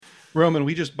Roman,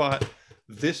 we just bought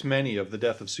this many of the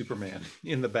Death of Superman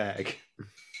in the bag.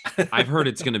 I've heard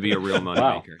it's going to be a real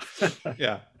moneymaker.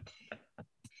 Yeah.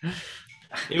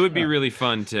 It would be really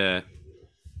fun to,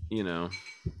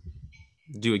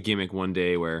 do a gimmick one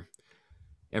day where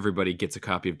everybody gets a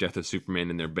copy of Death of Superman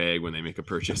in their bag when they make a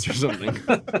purchase or something.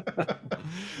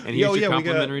 And here's your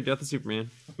complimentary Death of Superman.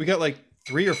 We got like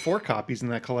 3 or 4 copies in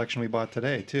that collection we bought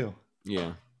today, too.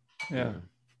 Yeah. Yeah.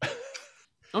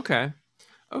 Okay.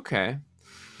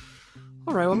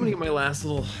 All right, well, I'm going to get my last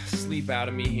little sleep out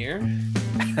of me here.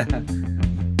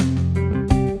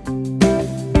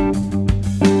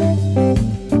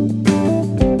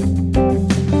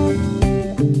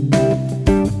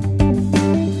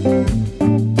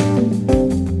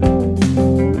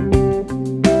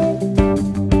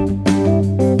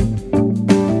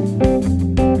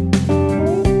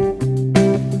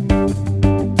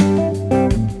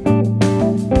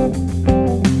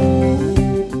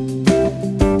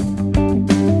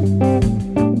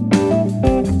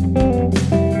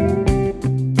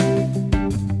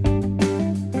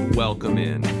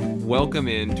 Welcome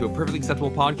in to a Perfectly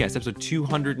Acceptable Podcast, episode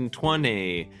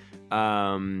 220.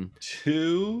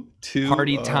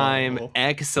 Party time,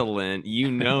 excellent.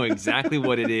 You know exactly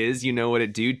what it is. You know what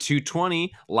it do.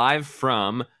 220, live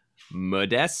from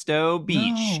Modesto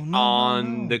Beach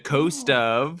on the coast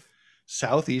of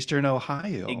Southeastern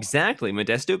Ohio. Exactly,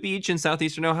 Modesto Beach in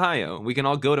Southeastern Ohio. We can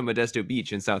all go to Modesto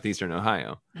Beach in Southeastern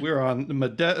Ohio. We're on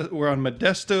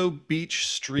Modesto Beach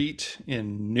Street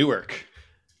in Newark.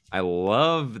 I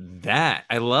love that.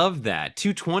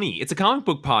 220. It's a comic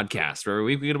book podcast where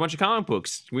we get a bunch of comic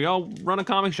books. We all run a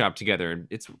comic shop together.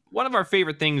 It's one of our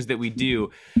favorite things that we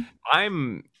do.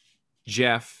 I'm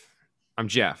Jeff.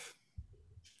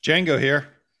 Django here.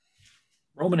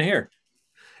 Roman here.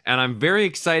 And I'm very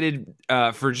excited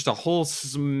for just a whole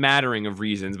smattering of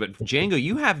reasons. But Django,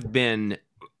 you have been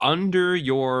under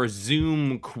your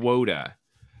Zoom quota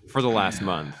for the last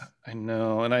month. I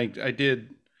know. And I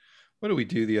did... What did we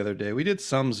do the other day? We did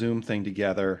some Zoom thing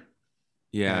together.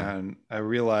 Yeah. And I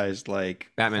realized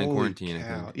Batman in Quarantine, I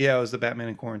think. Yeah, it was the Batman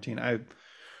in Quarantine. I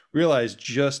realized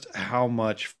just how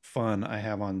much fun I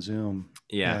have on Zoom.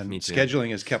 Yeah, and me too. Scheduling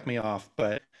has kept me off,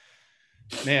 but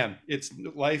man,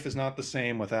 life is not the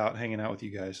same without hanging out with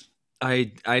you guys.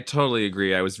 I totally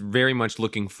agree. I was very much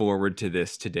looking forward to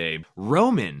this today.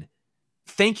 Roman,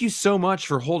 thank you so much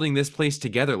for holding this place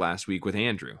together last week with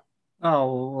Andrew.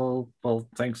 Oh, well,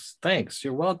 thanks.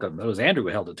 You're welcome. It was Andrew who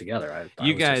held it together.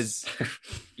 You guys,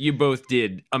 you both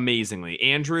did amazingly.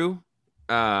 Andrew,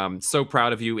 so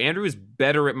proud of you. Andrew is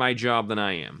better at my job than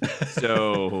I am.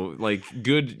 So,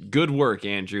 good work,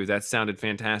 Andrew. That sounded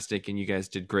fantastic, and you guys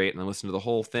did great, and I listened to the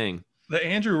whole thing. The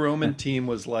Andrew Roman team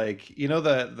was that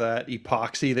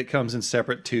epoxy that comes in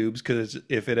separate tubes because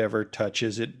if it ever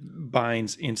touches, it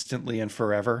binds instantly and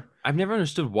forever. I've never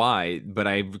understood why, but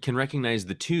I can recognize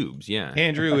the tubes. Yeah,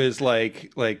 Andrew is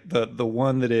like the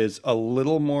one that is a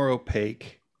little more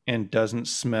opaque and doesn't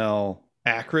smell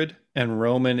acrid, and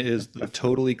Roman is the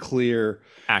totally clear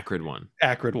acrid one.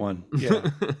 Yeah,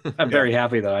 I'm very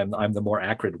happy that I'm the more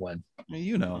acrid one.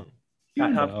 You know.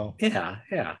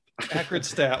 Yeah. Acrid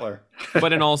Statler.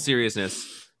 But in all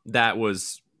seriousness, that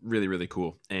was really, really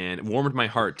cool. And it warmed my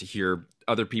heart to hear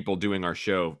other people doing our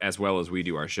show as well as we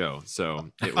do our show.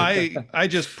 So I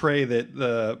just pray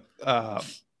that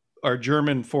our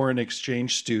German foreign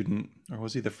exchange student, or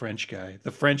was he the French guy?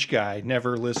 The French guy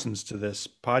never listens to this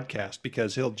podcast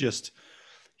because he'll just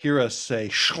hear us say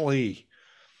Schlee.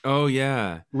 Oh,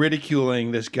 yeah.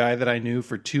 Ridiculing this guy that I knew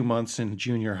for 2 months in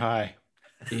junior high.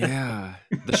 Yeah,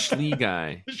 the Schlee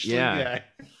guy. Guy.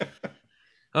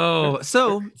 Oh,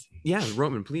 so yeah,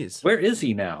 Roman, please. Where is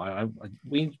he now?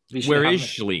 Where is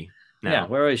Schlee now? Yeah,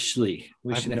 where is Schlee?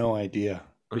 I have no idea.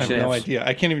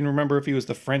 I can't even remember if he was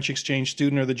the French exchange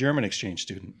student or the German exchange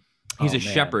student. He's a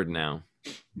shepherd now.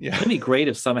 Yeah, wouldn't it be great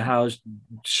if somehow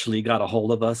Schlee got a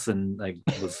hold of us and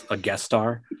was a guest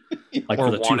star,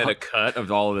 or wanted a cut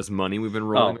of all of this money we've been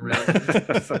rolling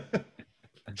around.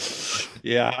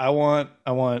 Yeah, I want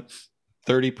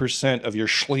 30% of your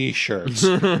Schlee shirts.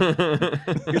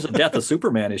 Here's a Death of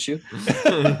Superman issue.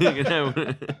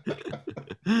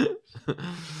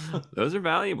 Those are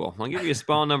valuable. I'll give you a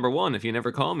Spawn #1 if you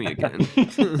never call me again.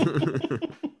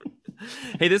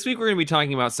 Hey, this week we're going to be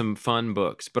talking about some fun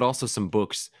books, but also some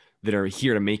books that are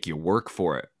here to make you work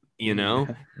for it. You know,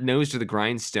 nose to the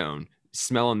grindstone,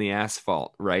 smelling the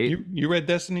asphalt, right? You read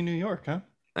Destiny New York, huh?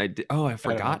 I did. Oh, I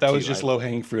forgot. That was just low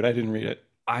hanging fruit. I didn't read it.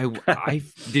 I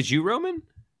did you, Roman?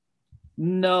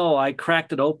 No, I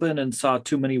cracked it open and saw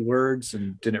too many words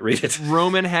and didn't read it.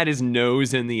 Roman had his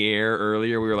nose in the air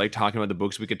earlier. We were like talking about the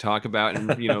books we could talk about, and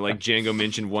like Django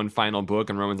mentioned one final book,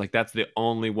 and Roman's like, "That's the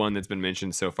only one that's been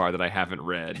mentioned so far that I haven't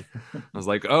read." I was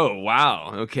like, "Oh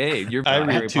wow, okay." I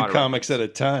read two comics at a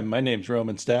time. My name's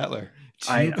Roman Statler.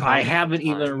 I haven't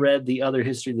even read the other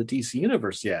history of the DC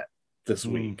universe yet this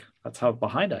week. That's how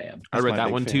behind I am. I read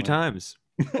that one 2 times.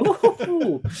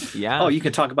 Yeah. Oh, you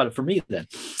can talk about it for me then.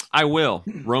 I will.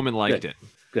 Roman liked it.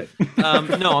 Good.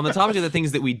 No, on the topic of the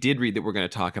things that we did read that we're going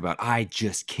to talk about, I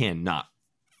just cannot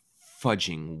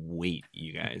fudging wait,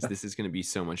 you guys. This is going to be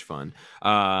so much fun.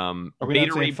 Are we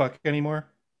not saying fuck anymore?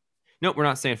 No, we're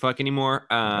not saying fuck anymore.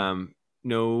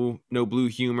 No blue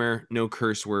humor, no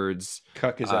curse words.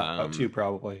 Cuck is out too,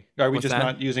 probably. Are we just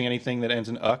not using anything that ends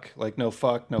in uck? Like no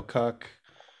fuck, no cuck,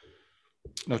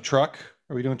 no truck?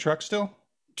 Are we doing truck still?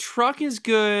 Truck is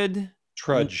good.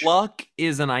 Trudge. Luck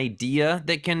is an idea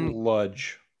that can...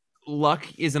 Ludge. Luck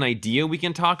is an idea we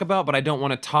can talk about, but I don't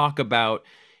want to talk about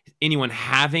anyone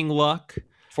having luck.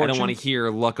 Fortune? I don't want to hear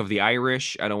luck of the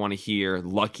Irish. I don't want to hear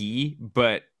lucky,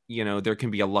 but, there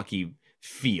can be a lucky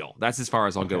feel. That's as far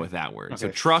as I'll go with that word.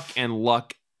 So truck and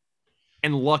luck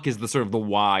is the sort of the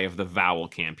Y of the vowel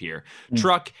camp here.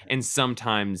 Truck and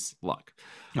sometimes luck.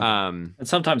 And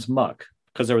sometimes muck,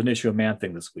 because there was an issue of Man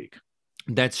Thing this week.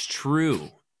 That's true.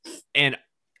 And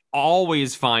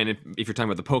always fine if you're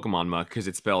talking about the Pokemon muck, because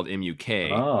it's spelled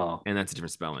M-U-K. Oh. And that's a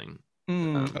different spelling.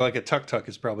 Like a tuck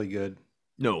is probably good.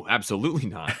 No, absolutely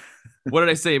not. What did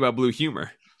I say about blue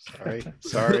humor? Sorry.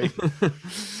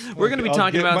 We're going to be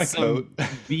talking about some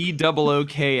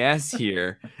BOOKS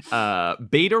here.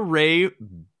 Beta Ray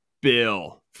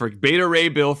Bill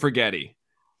Forgetti.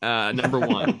 Number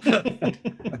 1. We're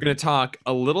going to talk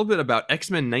a little bit about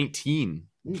X-Men 19.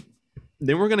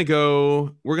 Then we're going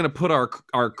to put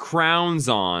our crowns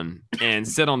on and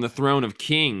sit on the throne of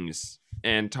kings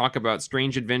and talk about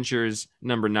Strange Adventures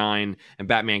number 9 and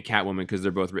Batman Catwoman, because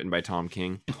they're both written by Tom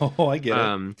King. Oh, I get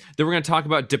it. Then we're going to talk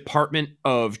about Department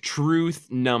of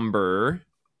Truth number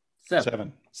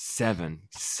 7.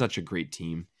 Such a great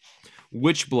team.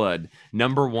 Witchblood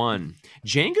number 1.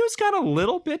 Django's got a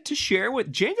little bit to share with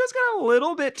us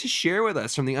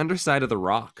from the underside of the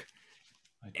rock.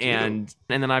 And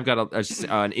then I've got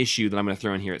an issue that I'm going to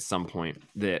throw in here at some point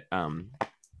that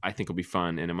I think will be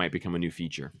fun, and it might become a new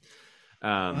feature.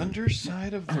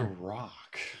 Underside of the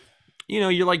rock.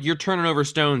 You're turning over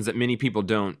stones that many people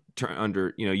don't turn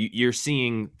under. You're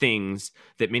seeing things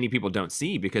that many people don't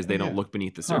see because they don't look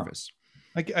beneath the surface.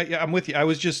 I'm with you. I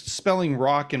was just spelling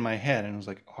rock in my head, and I was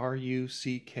like,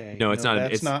 R-U-C-K. No, it's not.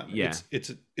 That's not. Yeah,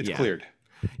 it's cleared.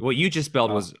 What you just spelled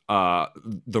was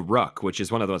the ruck, which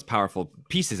is one of the most powerful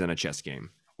pieces in a chess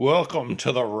game. Welcome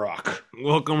to the ruck.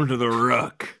 Welcome to the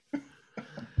ruck.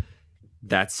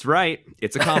 That's right.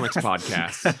 It's a comics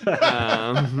podcast.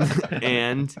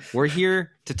 And we're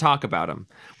here to talk about them.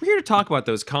 We're here to talk about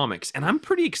those comics. And I'm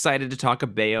pretty excited to talk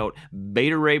about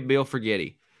Beta Ray Bill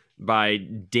Forgetti by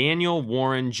Daniel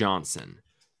Warren Johnson.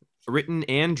 Written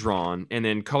and drawn, and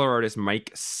then color artist Mike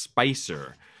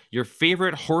Spicer. Your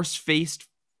favorite horse-faced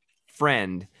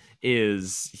friend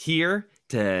is here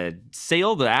to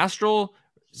sail the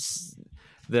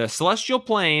celestial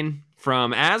plane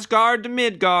from Asgard to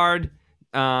Midgard,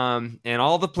 and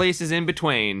all the places in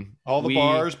between. All the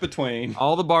bars between.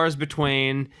 All the bars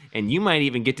between, and you might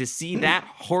even get to see that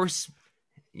horse.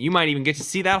 You might even get to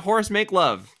see that horse make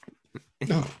love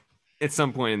at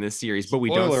some point in this series, but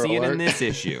we don't see it in this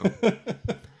issue.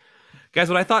 Guys,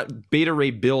 what I thought Beta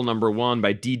Ray Bill number 1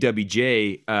 by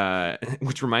DWJ,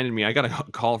 which reminded me, I got a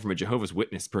call from a Jehovah's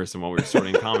Witness person while we were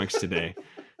sorting comics today,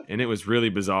 and it was really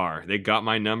bizarre. They got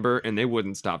my number, and they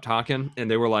wouldn't stop talking, and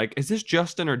they were like, is this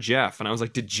Justin or Jeff? And I was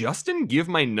like, did Justin give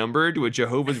my number to a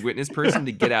Jehovah's Witness person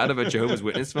to get out of a Jehovah's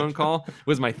Witness phone call?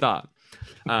 Was my thought.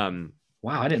 Wow,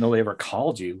 I didn't know they ever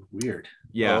called you. Weird.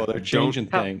 Yeah. They're changing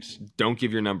things. Don't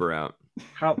give your number out.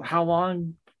 How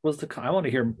long was I want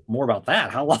to hear more about that.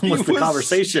 How long was the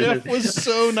conversation? Jeff was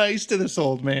so nice to this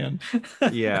old man.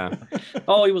 Yeah.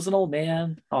 Oh, he was an old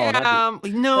man. Oh,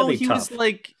 no, he tough.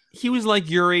 He was like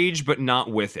your age, but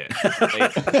not with it.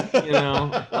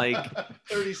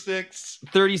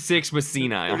 36 was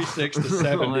senile. 36 to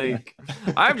 70.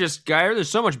 There's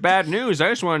so much bad news. I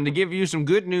just wanted to give you some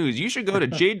good news. You should go to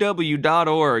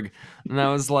jw.org. And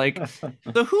I was like,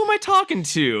 so who am I talking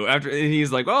to? And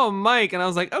he's like, oh, Mike. And I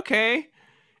was like, okay.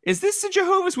 Is this a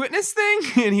Jehovah's Witness thing?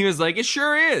 And he was like, it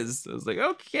sure is. I was like,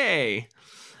 okay.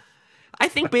 I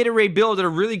think Beta Ray Bill did a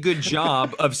really good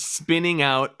job of spinning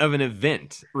out of an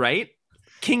event, right?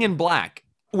 King in Black.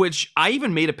 Which I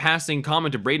even made a passing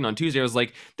comment to Braden on Tuesday. I was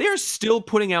like, they're still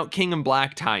putting out King and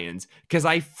Black tie-ins because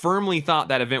I firmly thought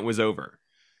that event was over.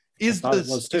 Is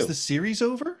the series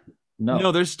over?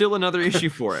 No, there's still another issue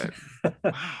for it.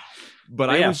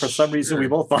 But yeah, for some reason we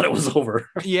both thought it was over.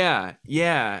 Yeah.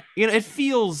 It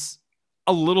feels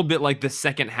a little bit like the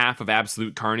second half of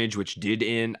Absolute Carnage, which did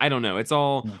end. I don't know. It's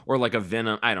all or like a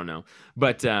Venom. I don't know.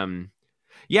 But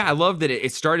yeah, I love that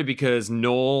it started because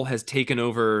Noel has taken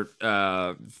over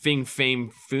Fin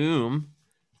Fang Foom,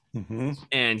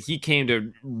 and he came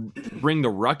to bring the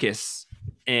ruckus.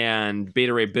 And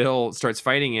Beta Ray Bill starts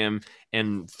fighting him,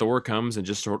 and Thor comes and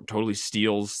just totally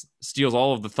steals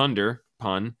all of the thunder.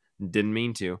 Pun, didn't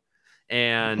mean to,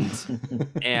 and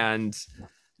and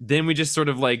then we just sort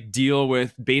of like deal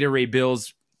with Beta Ray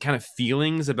Bill's kind of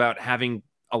feelings about having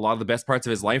a lot of the best parts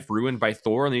of his life ruined by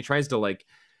Thor, and he tries to like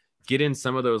get in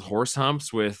some of those horse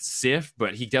humps with Sif,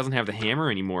 but he doesn't have the hammer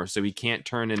anymore, so he can't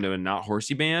turn into a not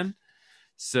horsey man.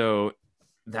 So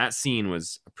that scene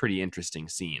was a pretty interesting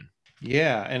scene.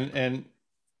 Yeah, and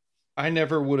I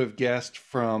never would have guessed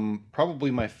from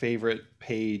probably my favorite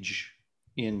page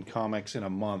in comics in a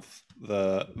month,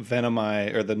 the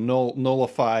Venomite or the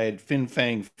nullified Fin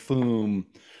Fang Foom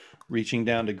reaching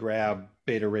down to grab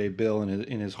Beta Ray Bill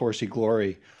in his horsey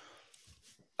glory.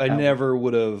 I never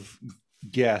would have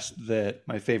guessed that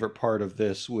my favorite part of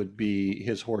this would be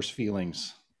his horse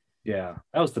feelings. Yeah,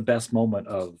 that was the best moment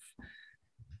of,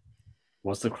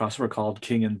 what's the crossover called?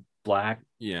 King and Black?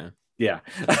 Yeah,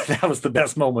 that was the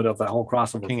best moment of that whole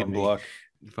crossover. King and Black.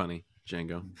 Funny,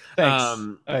 Django.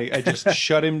 Thanks. I just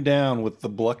shut him down with the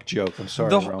Bluck joke. I'm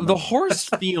sorry, Roman. The horse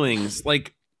feelings,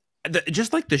 like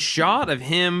just like the shot of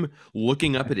him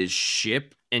looking up at his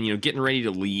ship and getting ready to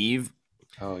leave.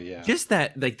 Oh yeah. Just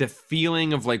that, like the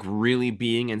feeling of like really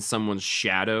being in someone's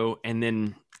shadow, and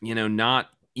then not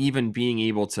even being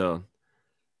able to.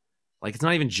 Like, it's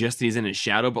not even just that he's in his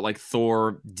shadow, but like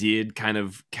Thor did kind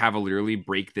of cavalierly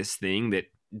break this thing that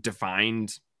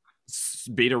defined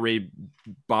Beta Ray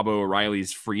Bobo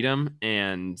O'Reilly's freedom,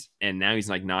 and now he's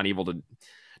like not able to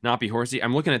not be horsey.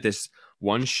 I'm looking at this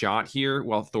one shot here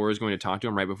while Thor is going to talk to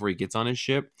him right before he gets on his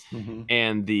ship,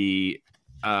 and the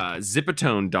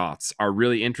Zipatone dots are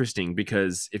really interesting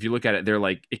because if you look at it, they're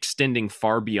like extending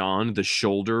far beyond the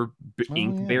shoulder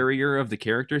ink barrier of the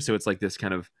character, so it's like this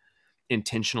kind of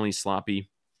intentionally sloppy.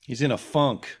 He's in a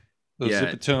funk. Those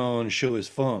Zipatone show his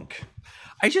funk.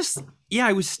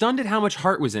 I was stunned at how much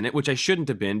heart was in it, which I shouldn't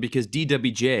have been, because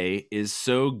DWJ is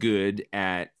so good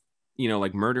at,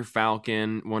 like Murder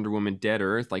Falcon, Wonder Woman, Dead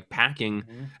Earth, like packing,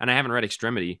 and I haven't read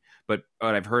Extremity, but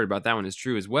what I've heard about that one is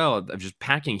true as well, of just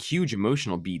packing huge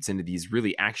emotional beats into these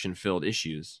really action-filled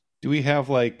issues. Do we have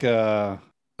like a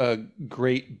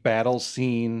great battle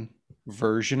scene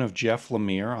version of Jeff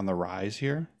Lemire on the rise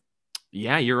here?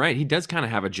 Yeah, you're right. He does kind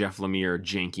of have a Jeff Lemire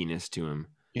jankiness to him.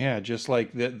 Yeah, just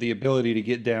like the ability to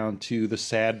get down to the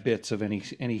sad bits of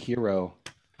any hero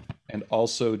and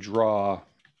also draw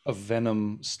a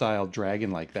Venom-style dragon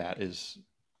like that is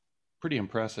pretty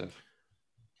impressive.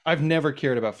 I've never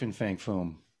cared about Fin Fang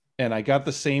Foom, and I got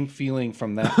the same feeling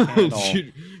from that panel.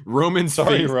 Roman's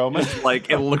face, Roman. Like,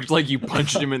 it looked like you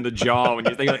punched him in the jaw when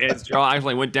you think like, his jaw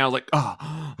actually went down. Like, oh.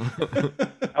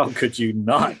 How could you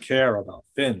not care about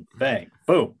Fin Fang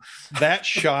Foom? That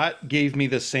shot gave me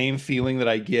the same feeling that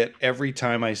I get every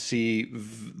time I see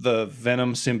the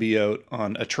Venom symbiote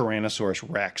on a Tyrannosaurus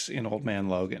Rex in Old Man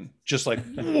Logan. Just like,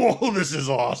 whoa, this is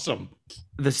awesome.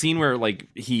 The scene where like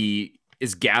he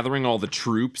is gathering all the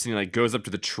troops and he like goes up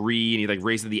to the tree and he like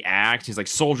raises the axe. He's like,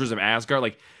 soldiers of Asgard.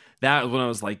 Like that was when I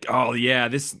was like, oh yeah,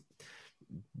 this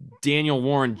Daniel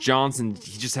Warren Johnson,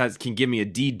 he just can give me a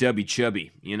DW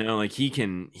chubby, like he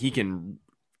can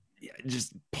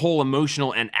just pull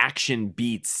emotional and action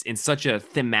beats in such a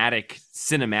thematic,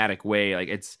 cinematic way. Like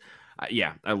it's,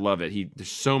 I love it.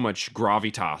 There's so much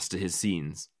gravitas to his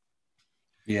scenes.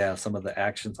 Yeah, some of the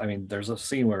actions. I mean, there's a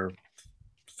scene where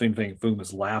Fin Fang Foom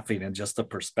is laughing, and just the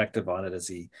perspective on it as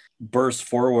he bursts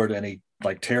forward and he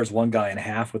like tears one guy in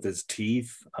half with his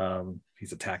teeth.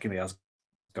 He's attacking the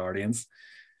Asgardians.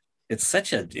 It's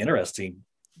such an interesting,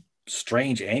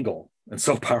 strange angle and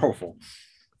so powerful.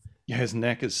 Yeah, his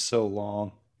neck is so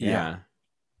long. Yeah,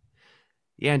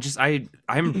 and just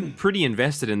I'm pretty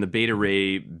invested in the Beta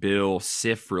Ray Bill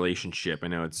Sif relationship. I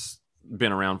know it's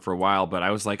been around for a while, but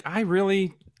I was like, I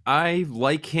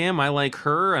like him, I like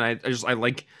her, and I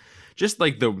like just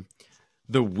like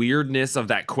the weirdness of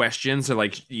that question. So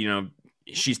like,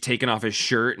 she's taken off his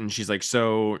shirt and she's like,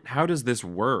 so how does this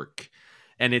work?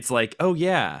 And it's like, oh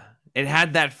yeah, it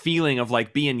had that feeling of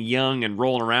like being young and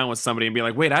rolling around with somebody and being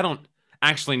like, wait, I don't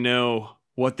actually know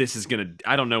what this is gonna.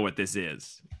 I don't know what this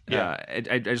is. Yeah.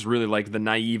 I just really like the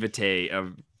naivete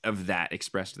of that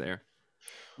expressed there.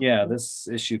 Yeah, this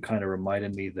issue kind of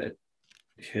reminded me that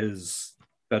his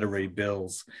Beta Ray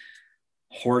Bill's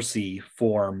horsey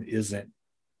form isn't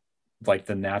like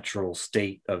the natural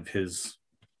state of his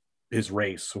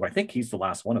race. So I think he's the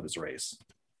last one of his race,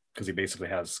 because he basically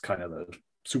has kind of the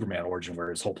Superman origin where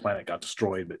his whole planet got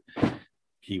destroyed, but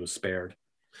he was spared.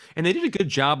 And they did a good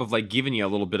job of like giving you a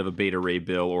little bit of a Beta Ray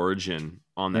Bill origin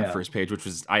on that first page, which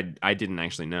was I didn't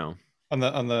actually know. On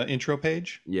the intro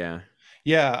page? Yeah.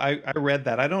 Yeah, I read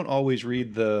that. I don't always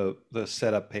read the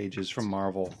setup pages from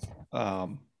Marvel,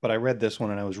 but I read this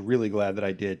one and I was really glad that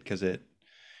I did, because it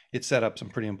set up some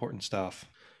pretty important stuff.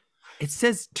 It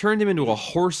says turned him into a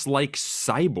horse-like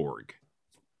cyborg.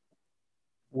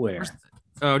 Where?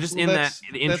 Oh, just in the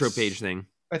intro page thing.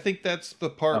 I think that's the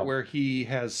part where he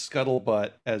has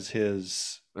Scuttlebutt as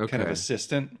his kind of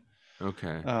assistant.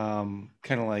 Okay. Kind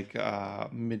of like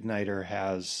Midnighter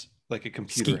has like a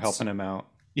computer Skeets. helping him out.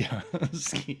 Yeah,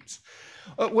 Skeets.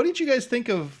 What did you guys think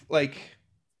of, like,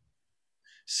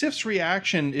 Sif's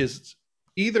reaction is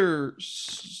either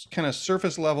kind of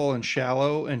surface level and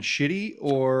shallow and shitty,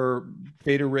 or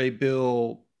Beta Ray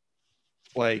Bill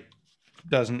like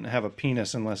doesn't have a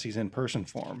penis unless he's in person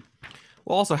form?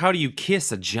 Well, also, how do you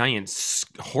kiss a giant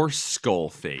horse skull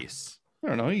face? I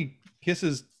don't know. He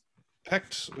kisses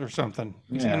pecs or something.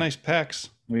 He's got nice pecs.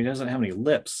 I mean, he doesn't have any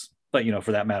lips, but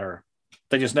for that matter,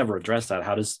 they just never address that.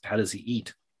 How does he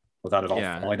eat without it all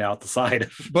falling out the side?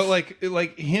 But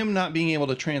like him not being able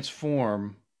to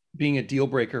transform being a deal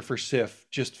breaker for Sif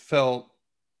just felt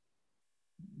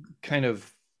kind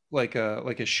of like a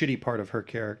shitty part of her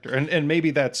character. And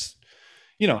maybe that's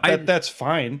that's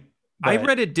fine. I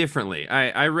read it differently.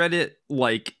 I read it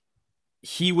like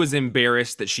he was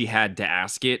embarrassed that she had to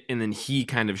ask it, and then he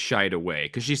kind of shied away,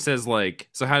 because she says like,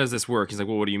 so how does this work? He's like,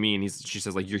 well, what do you mean? She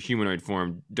says like, your humanoid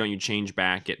form, don't you change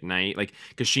back at night? Like,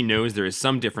 because she knows there is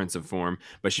some difference of form,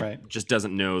 but she just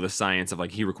doesn't know the science of like,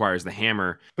 he requires the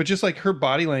hammer. But just like her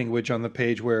body language on the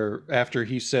page, where after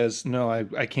he says no,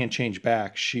 I can't change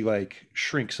back, she like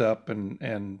shrinks up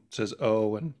and says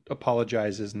oh and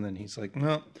apologizes, and then he's like,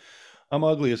 no, I'm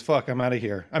ugly as fuck, I'm out of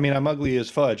here. I mean, I'm ugly as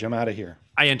fudge, I'm out of here.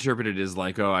 I interpreted it as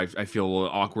like, oh, I feel a little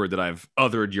awkward that I've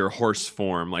othered your horse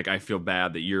form. Like, I feel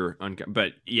bad that you're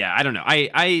but yeah, I don't know.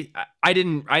 I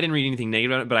didn't read anything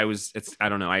negative about it, but I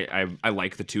don't know. I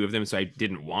like the two of them, so I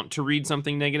didn't want to read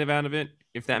something negative out of it,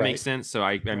 if that makes sense. So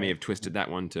I may have twisted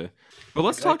that one to. But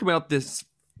let's talk about this.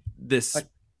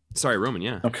 Sorry, Roman.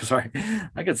 Yeah. Okay, sorry.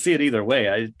 I could see it either way.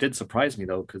 It did surprise me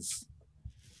though, because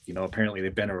apparently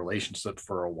they've been in a relationship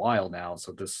for a while now,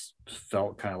 so this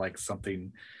felt kind of like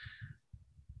something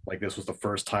like this was the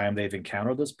first time they've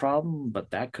encountered this problem,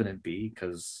 but that couldn't be,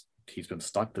 because he's been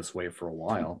stuck this way for a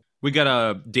while. We got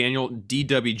a Daniel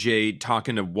DWJ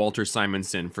talking to Walter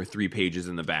Simonson for 3 pages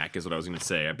in the back, is what I was going to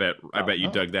say. I bet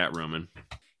you dug that, Roman.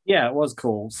 Yeah, it was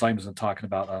cool. Simonson talking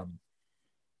about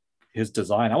his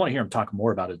design. I want to hear him talk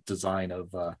more about his design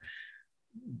of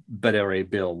Beta Ray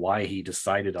Bill, why he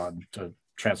decided to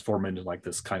transform into like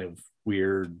this kind of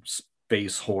weird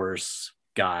space horse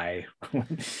guy.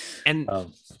 And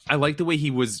I like the way he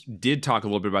did talk a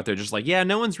little bit about there, just like, yeah,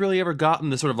 no one's really ever gotten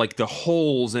the sort of like the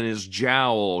holes in his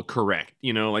jowl correct,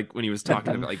 like when he was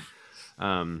talking about like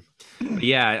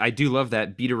yeah, I do love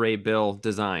that Beta Ray Bill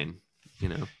design.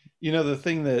 The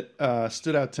thing that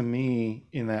stood out to me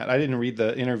in that, I didn't read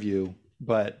the interview,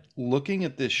 but looking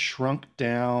at this shrunk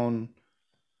down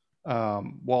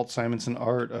Walt Simonson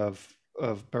art of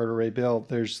Beta Ray Bill,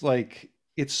 there's like,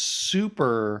 it's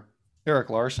super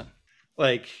Eric Larson.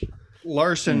 Like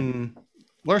Larson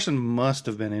must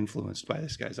have been influenced by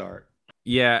this guy's art.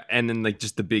 Yeah, and then like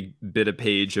just the big bit of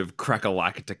page of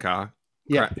Crack-a-Lactica.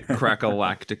 Yeah.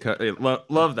 Crack-a-Lactica.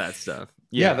 Love that stuff.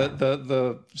 Yeah,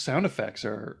 the sound effects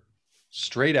are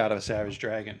straight out of Savage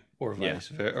Dragon, or vice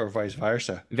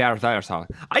versa.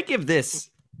 I give this.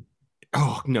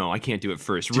 Oh no, I can't do it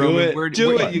first. Do Roman, it.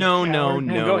 No.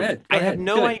 Go ahead. I have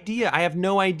no idea. I have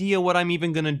no idea what I'm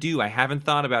even gonna do. I haven't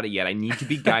thought about it yet. I need to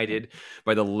be guided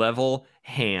by the level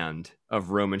hand of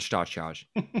Roman Stachaj.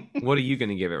 What are you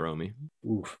gonna give it, Romy?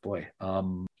 Oof, boy.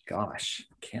 Gosh,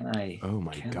 can I? Oh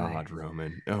my God,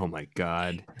 Roman. Oh my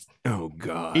God. Oh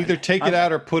God. Either take it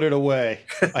out or put it away.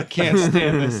 I can't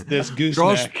stand this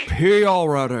gooseneck. Just pee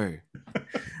already.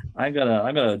 I'm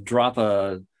gonna drop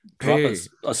a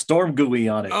storm gooey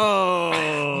on it.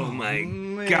 Oh my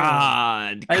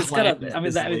God! I just gotta. I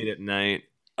mean, that late at night.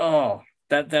 Oh,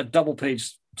 that double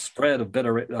page spread of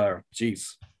Fin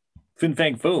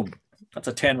Fang Foom. That's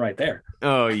a 10 right there.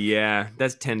 Oh yeah,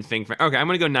 that's 10 Fin Fang. Okay, I'm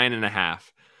gonna go 9.5.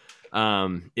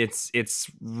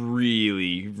 It's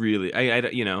really, really,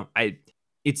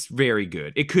 it's very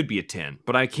good. It could be a 10,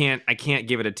 but I can't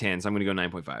give it a 10, so I'm going to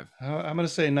go 9.5. I'm going to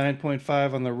say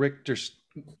 9.5 on the Richter.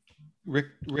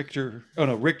 Richter. Oh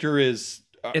no, Richter is.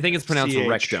 I think it's pronounced CH.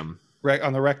 rectum.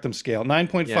 On the rectum scale,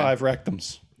 9.5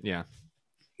 rectums. Yeah,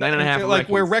 9.5. Like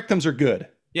where rectums are good.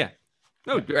 Yeah.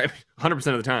 No, 100%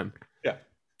 of the time. Yeah.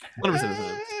 100% of the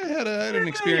time. I had an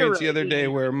experience the other day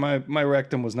where my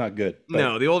rectum was not good. But...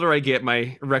 No, the older I get,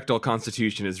 my rectal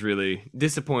constitution is really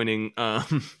disappointing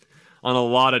on a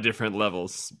lot of different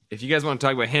levels. If you guys want to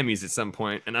talk about Hemis at some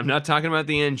point, and I'm not talking about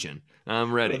the engine,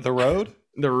 I'm ready. The road?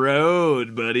 The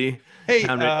road, buddy. Hey,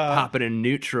 time to pop it in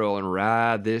neutral and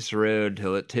ride this road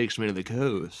till it takes me to the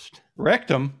coast.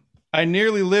 Rectum. I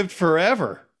nearly lived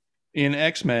forever in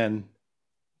X-Men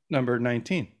number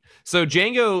 19. So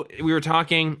Django, we were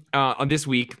talking on this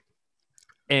week,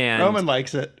 and Roman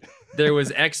likes it. There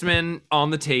was X-Men on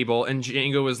the table, and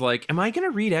Django was like, "Am I gonna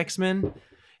read X-Men?"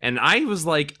 And I was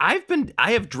like, I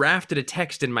have drafted a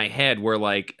text in my head where,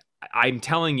 like, I'm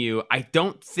telling you, I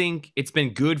don't think it's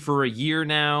been good for a year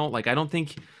now. Like, I don't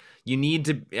think you need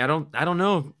to, I don't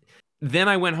know. Then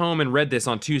I went home and read this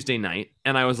on Tuesday night,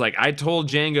 and I was like, I told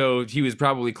Django he was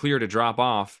probably clear to drop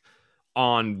off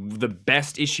on the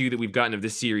best issue that we've gotten of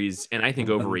this series, and I think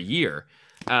over a year.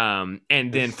 And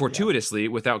then fortuitously,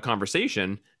 without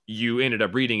conversation, you ended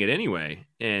up reading it anyway,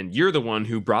 and you're the one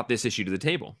who brought this issue to the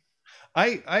table.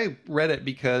 I read it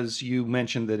because you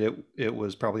mentioned that it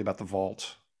was probably about the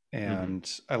vault, and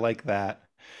I like that.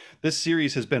 This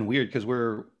series has been weird because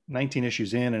we're 19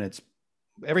 issues in, and it's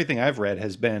everything I've read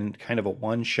has been kind of a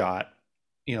one shot.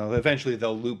 You know, eventually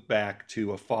they'll loop back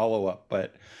to a follow up,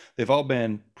 but they've all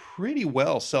been pretty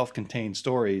well self-contained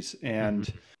stories.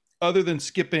 And other than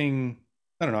skipping,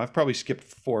 I don't know, I've probably skipped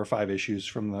 4 or 5 issues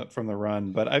from the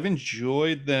run, but I've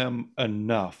enjoyed them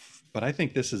enough. But I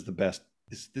think this is the best.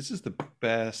 This is the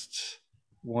best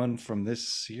one from this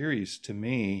series to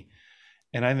me.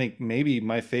 And I think maybe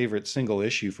my favorite single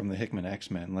issue from the Hickman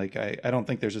X-Men. Like, I don't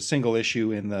think there's a single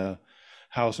issue in the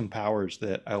House and Powers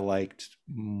that I liked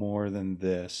more than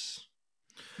this,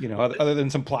 you know, other than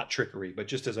some plot trickery, but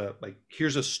just as a, like,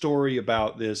 here's a story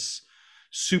about this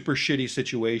super shitty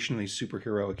situation, these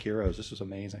superheroic heroes. This was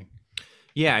amazing.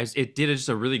 Yeah, it did just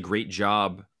a really great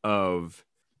job of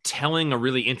telling a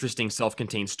really interesting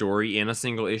self-contained story in a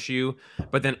single issue,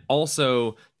 but then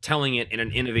also telling it in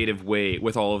an innovative way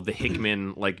with all of the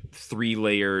Hickman, like,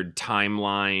 3-layered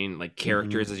timeline, like,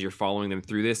 characters as you're following them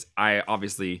through this. I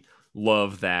obviously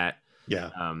love that.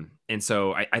 Yeah. And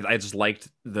so I just liked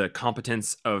the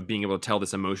competence of being able to tell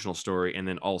this emotional story and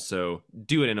then also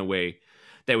do it in a way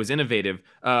that was innovative.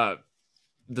 The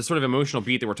sort of emotional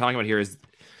beat that we're talking about here is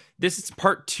this is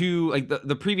part 2. Like,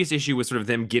 the previous issue was sort of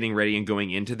them getting ready and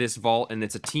going into this vault, and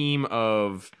it's a team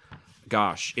of,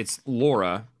 it's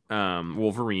Laura,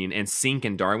 Wolverine, and Synch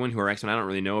and Darwin, who are X-Men I don't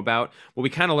really know about. What we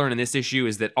kind of learn in this issue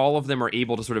is that all of them are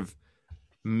able to sort of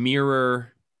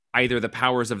mirror either the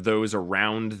powers of those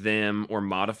around them or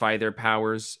modify their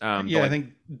powers. I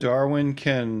think Darwin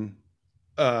can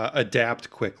adapt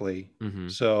quickly.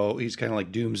 So he's kind of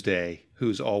like Doomsday,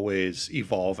 who's always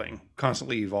evolving,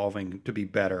 constantly evolving to be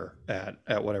better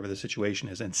at whatever the situation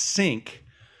is. And Synch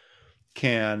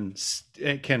can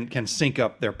sync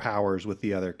up their powers with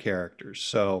the other characters.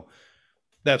 So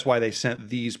that's why they sent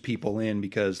these people in,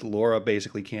 because Laura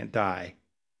basically can't die.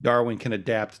 Darwin can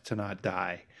adapt to not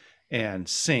die. And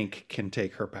Synch can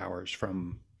take her powers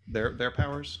from their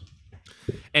powers.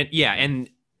 And yeah,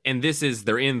 and this is,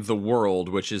 they're in the world,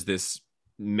 which is this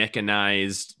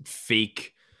mechanized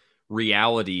fake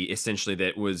reality essentially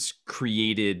that was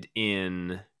created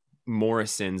in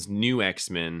Morrison's new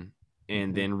X-Men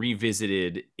and then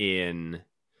revisited in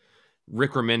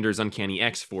Rick Remender's Uncanny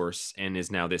X-Force, and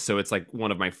is now this. So it's like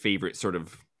one of my favorite sort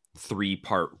of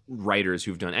 3-part writers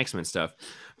who've done X-Men stuff.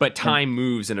 But time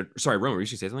moves, and sorry, Roman, were you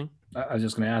going to say something? I was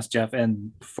just going to ask Jeff,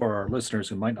 and for our listeners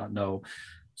who might not know,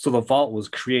 so the Vault was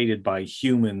created by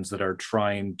humans that are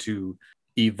trying to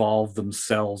evolve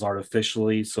themselves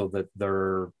artificially so that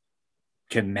they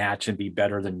can match and be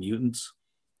better than mutants.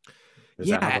 Is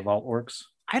that how the Vault works?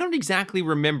 I don't exactly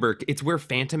remember. It's where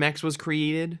Phantom X was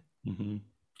created,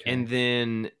 and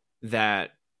then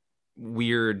that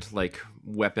weird, like,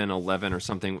 Weapon 11 or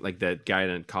something, like that guy in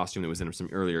a costume that was in some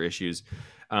earlier issues,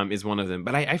 is one of them.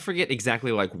 But I forget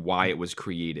exactly like why it was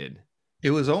created.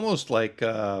 It was almost like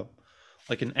an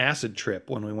acid trip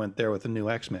when we went there with the new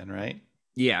X-Men, right?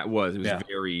 Yeah, it was. It was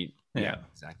very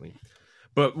exactly.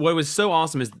 But what was so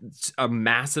awesome is a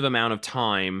massive amount of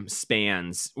time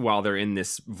spans while they're in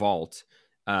this vault,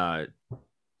 and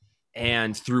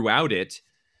throughout it,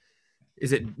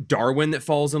 is it Darwin that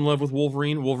falls in love with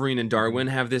Wolverine? Wolverine and Darwin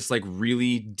have this like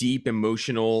really deep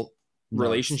emotional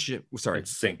relationship. Sorry,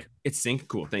 It's Sync. It's Sync.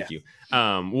 Cool, thank you.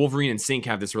 Wolverine and Sync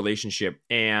have this relationship,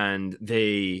 and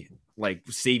they like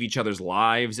save each other's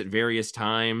lives at various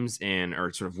times, and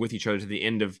are sort of with each other to the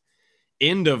end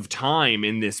of time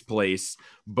in this place.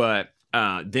 But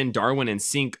then Darwin and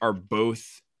Sync are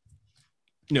both.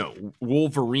 No,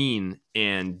 Wolverine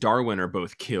and Darwin are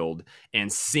both killed,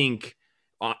 and Sync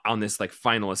on this like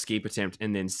final escape attempt,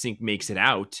 and then Sync makes it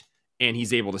out, and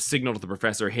he's able to signal to the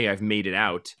professor, "Hey, I've made it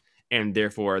out." And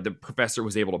therefore, the professor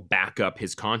was able to back up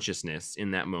his consciousness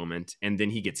in that moment, and then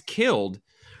he gets killed.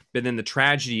 But then the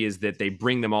tragedy is that they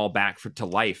bring them all back to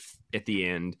life at the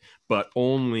end, but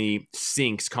only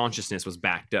Sync's consciousness was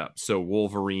backed up. So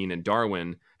Wolverine and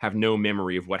Darwin have no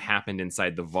memory of what happened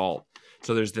inside the vault.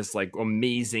 So there's this like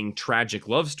amazing tragic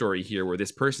love story here where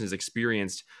this person has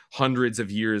experienced hundreds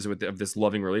of years of this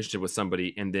loving relationship with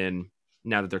somebody, and then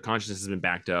now that their consciousness has been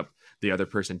backed up, the other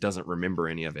person doesn't remember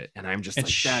any of it. And I'm just like,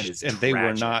 that is and tragic. They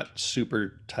were not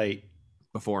super tight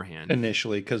beforehand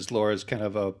initially because Laura's kind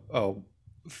of a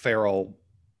feral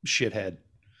shithead.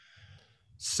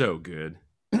 So good.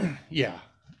 Yeah,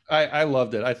 I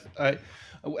loved it. I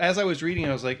as I was reading,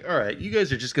 I was like, all right, you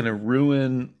guys are just going to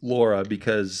ruin Laura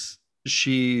because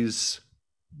she's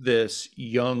this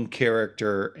young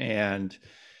character, and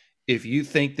if you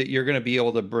think that you're going to be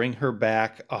able to bring her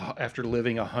back after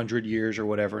living 100 years or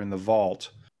whatever in the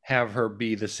vault, have her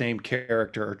be the same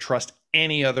character, or trust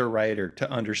any other writer to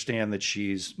understand that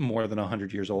she's more than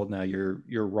 100 years old now,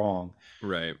 you're wrong.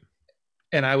 Right.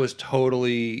 And I was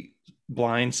totally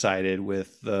blindsided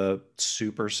with the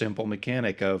super simple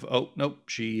mechanic of, oh nope,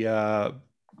 she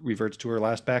reverts to her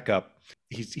last backup.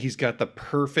 He's got the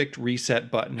perfect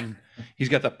reset button. He's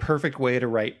got the perfect way to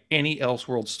write any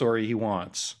Elseworld story he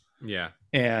wants. Yeah.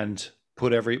 And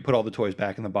put all the toys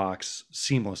back in the box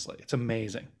seamlessly. It's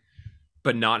amazing.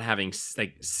 But not having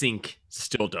like Sync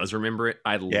still does remember it.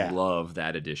 I love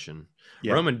that addition.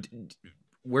 Yeah. Roman,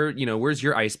 where's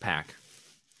your ice pack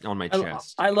on my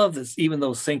chest? I love this. Even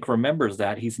though Sync remembers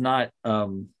that, he's not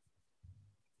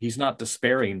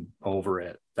despairing over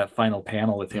it. That final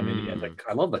panel with him, and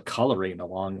I love the coloring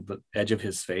along the edge of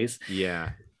his face.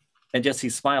 Yeah, and just he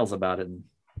smiles about it, and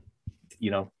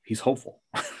he's hopeful.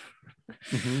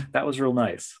 That was real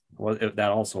nice. Well,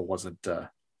 that also wasn't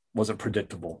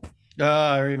predictable.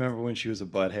 I remember when she was a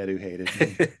butthead who hated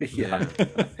me. Yeah.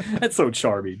 That's so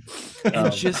charming. I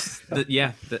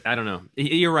don't know.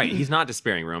 You're right. He's not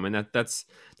despairing, Roman. That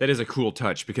is a cool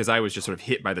touch, because I was just sort of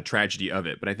hit by the tragedy of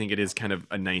it. But I think it is kind of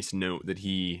a nice note that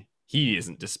he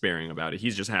isn't despairing about it.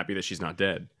 He's just happy that she's not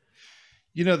dead.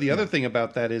 The other thing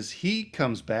about that is he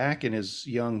comes back in his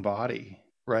young body,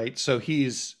 right? So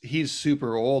he's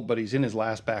super old, but he's in his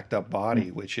last backed up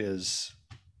body, which is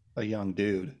a young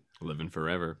dude. Living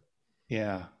forever.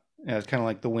 Yeah, it's kind of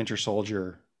like the Winter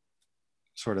Soldier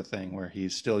sort of thing, where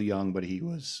he's still young, but he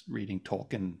was reading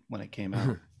Tolkien when it came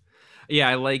out. Yeah,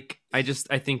 I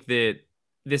think that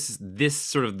this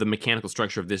sort of the mechanical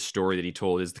structure of this story that he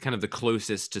told is kind of the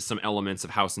closest to some elements of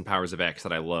House and Powers of X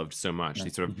that I loved so much. Yeah.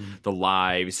 These sort of the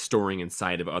lives storing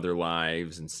inside of other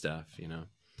lives and stuff,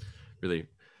 really,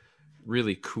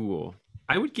 really cool.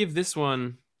 I would give this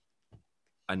one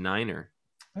a 9er.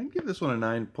 I'd give this one a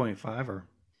 9.5er.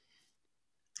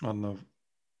 On the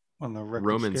rectum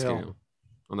Roman scale.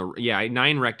 9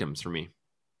 rectums for me.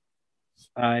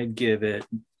 I'd give it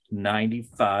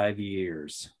 95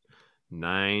 years.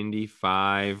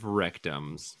 95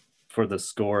 rectums for the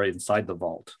score inside the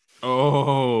vault.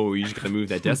 Oh, you just got to move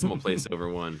that decimal place over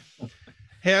one.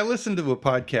 Hey, I listened to a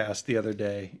podcast the other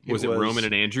day. Was it Roman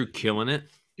and Andrew killing it?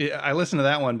 I listened to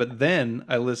that one, but then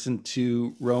I listened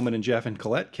to Roman and Jeff and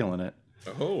Colette killing it.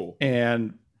 Oh.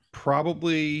 And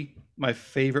probably my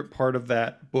favorite part of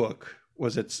that book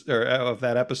of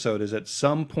that episode is at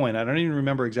some point, I don't even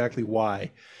remember exactly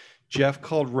why, Jeff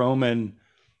called Roman,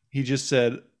 he just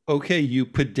said, "Okay, you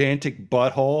pedantic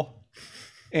butthole."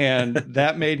 And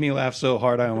that made me laugh so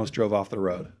hard I almost drove off the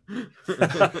road.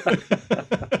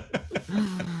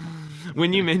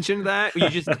 When you mentioned that, you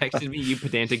just texted me, "You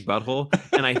pedantic butthole,"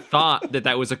 and I thought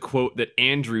that was a quote that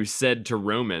Andrew said to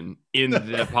Roman in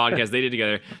the podcast they did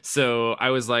together. So I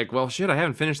was like, well, shit, I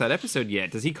haven't finished that episode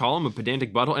yet. Does he call him a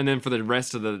pedantic butthole? And then for the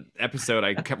rest of the episode,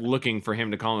 I kept looking for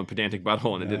him to call him a pedantic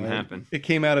butthole, and it didn't happen. It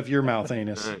came out of your mouth,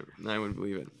 anus. I wouldn't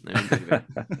believe it.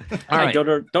 All right.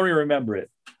 Don't even remember it.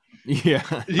 Yeah.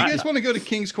 Do you guys want to go to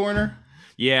King's Corner?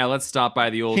 Yeah, let's stop by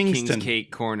the old Kingston. King's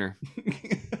Cake Corner.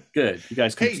 Good. You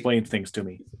guys can explain things to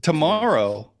me.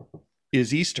 Tomorrow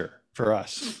is Easter for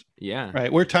us. Yeah.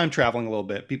 Right. We're time traveling a little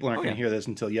bit. People aren't going to hear this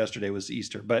until yesterday was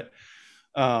Easter. But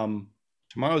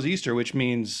Tomorrow's Easter, which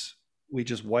means we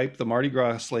just wipe the Mardi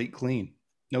Gras slate clean.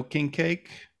 No king cake.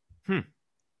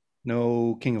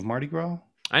 No King of Mardi Gras.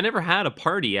 I never had a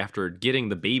party after getting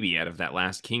the baby out of that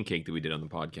last king cake that we did on the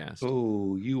podcast.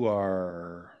 Oh, you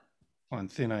are on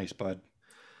thin ice, bud.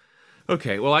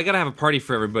 Okay, well, I gotta have a party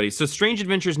for everybody. So, Strange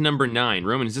Adventures number 9.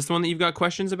 Roman, is this the one that you've got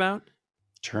questions about?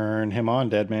 Turn him on,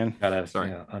 dead man. Gotta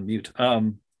unmute.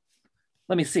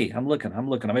 Let me see. I'm looking.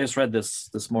 I just read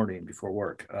this morning before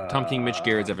work. Tom King, Mitch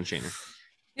Garrett, Evan Shaner.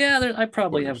 Yeah, I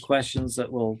probably have questions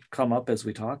that will come up as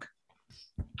we talk.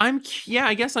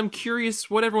 I guess I'm curious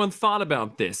what everyone thought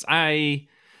about this.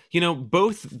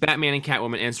 Both Batman and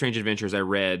Catwoman and Strange Adventures I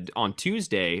read on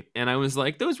Tuesday, and I was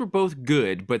like, those were both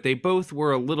good, but they both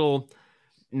were a little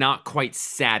not quite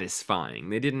satisfying.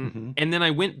 They didn't, and then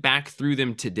I went back through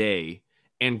them today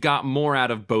and got more out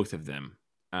of both of them,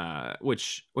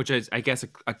 which is, I guess,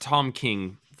 a Tom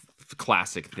King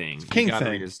classic thing. King you gotta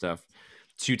thing. read his stuff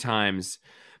 2 times,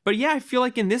 but yeah, I feel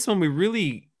like in this one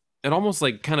it almost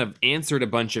like kind of answered a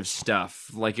bunch of stuff.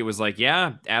 Like it was like,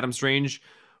 yeah, Adam Strange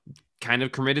kind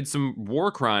of committed some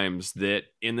war crimes that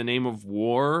in the name of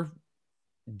war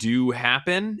do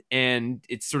happen. And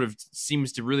it sort of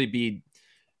seems to really be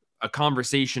a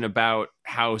conversation about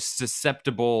how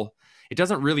susceptible. It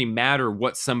doesn't really matter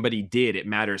what somebody did. It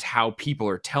matters how people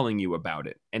are telling you about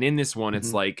it. And in this one,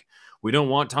 it's like, we don't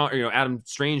want Adam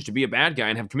Strange to be a bad guy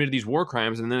and have committed these war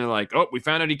crimes. And then they're like, oh, we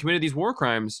found out he committed these war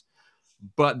crimes.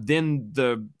 But then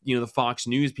the Fox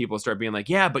News people start being like,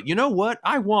 yeah, but you know what?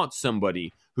 I want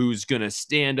somebody who's going to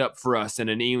stand up for us in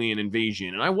an alien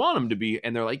invasion. And I want them to be.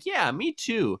 And they're like, yeah, me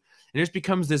too. And it just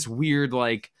becomes this weird,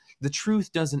 like, the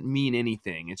truth doesn't mean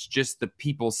anything. It's just the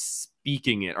people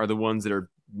speaking it are the ones that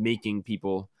are making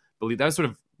people believe. That was sort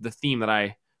of the theme that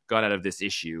I got out of this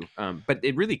issue. But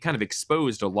it really kind of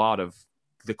exposed a lot of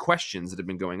the questions that have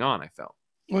been going on, I felt.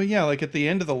 Well, yeah, like at the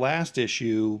end of the last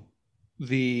issue,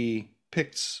 the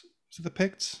Picts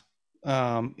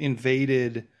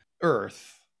invaded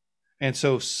Earth. And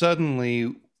so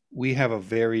suddenly we have a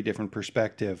very different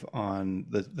perspective on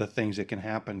the things that can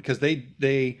happen, because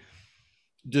they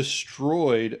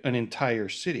destroyed an entire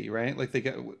city, right? Like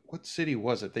what city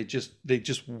was it? They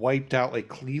just wiped out like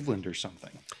Cleveland or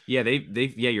something. Yeah,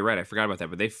 yeah, you're right. I forgot about that,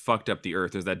 but they fucked up the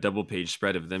Earth. There's that double-page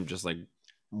spread of them just like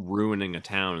ruining a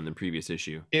town in the previous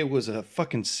issue. It was a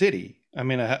fucking city. I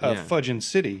mean, a fudging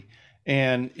city.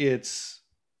 And it's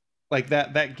like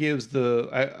that gives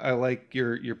I like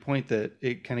your point that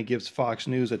it kind of gives Fox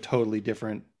News a totally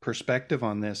different perspective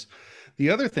on this. The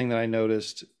other thing that I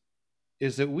noticed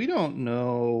is that we don't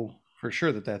know for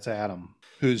sure that that's Adam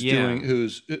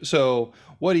so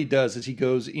what he does is he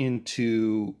goes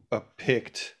into a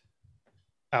Pict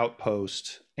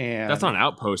outpost. And that's not an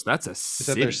outpost. That's a city. Is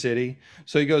that their city?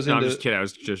 So he goes into. I'm just kidding. I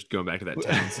was just going back to that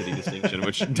town city distinction,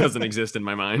 which doesn't exist in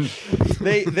my mind.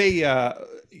 I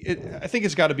think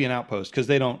it's got to be an outpost because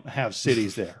they don't have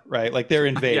cities there, right? Like they're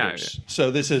invaders. Yeah. So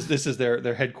this is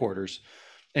their headquarters,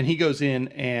 and he goes in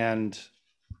and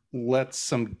lets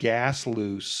some gas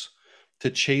loose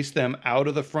to chase them out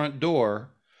of the front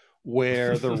door,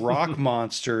 where the rock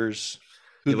monsters.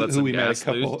 Who we met a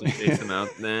couple. Chase them out.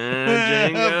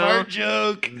 Django. Fart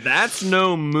joke. That's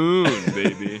no moon,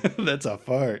 baby. That's a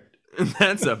fart.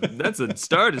 That's a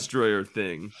Star Destroyer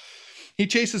thing. He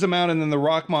chases them out, and then the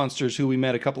rock monsters, who we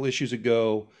met a couple issues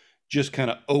ago, just kind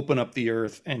of open up the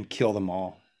earth and kill them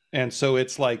all. And so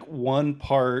it's like one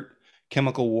part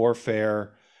chemical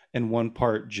warfare and one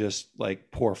part just like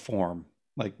poor form,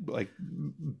 like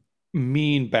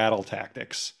mean battle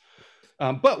tactics.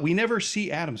 But we never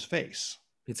see Adam's face.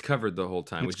 It's covered the whole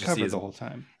time. It's covered the whole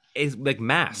time. It's like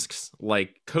masks,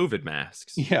 like COVID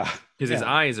masks. Yeah. Because his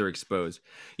eyes are exposed.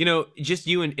 Just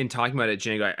you and talking about it,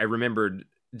 Django, I remembered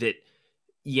that,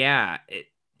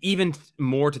 even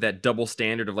more to that double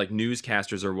standard of like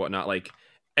newscasters or whatnot, like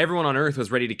everyone on Earth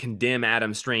was ready to condemn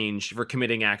Adam Strange for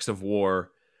committing acts of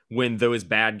war when those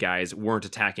bad guys weren't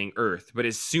attacking Earth. But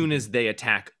as soon as they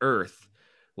attack Earth,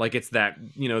 like it's that,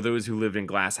 those who lived in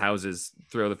glass houses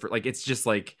it's just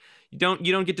like, you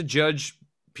don't get to judge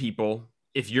people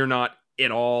if you're not at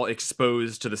all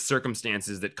exposed to the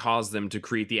circumstances that cause them to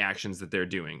create the actions that they're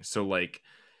doing. So like,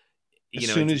 as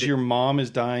soon as your mom is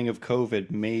dying of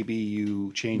COVID, maybe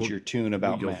you change your tune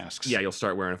about masks. Yeah, you'll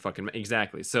start wearing a fucking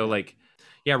exactly. So like,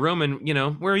 yeah, Roman,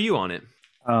 where are you on it?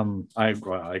 I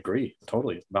agree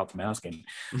totally about the masking.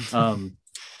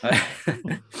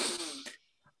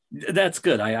 That's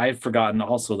good. I'd forgotten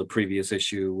also the previous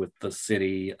issue with the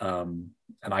city, and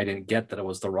I didn't get that it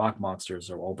was the rock monsters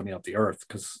that were opening up the earth,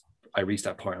 because I reached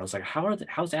that point and I was like,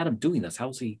 how's Adam doing this? How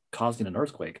is he causing an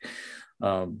earthquake?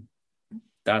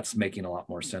 that's making a lot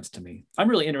more sense to me. I'm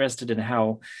really interested in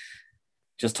how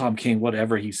just Tom King,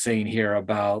 whatever he's saying here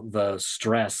about the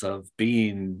stress of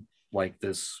being like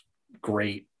this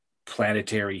great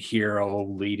planetary hero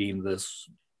leading this,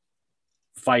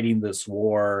 fighting this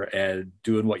war and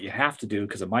doing what you have to do.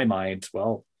 Because in my mind,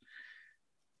 well,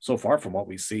 so far from what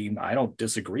we've seen, I don't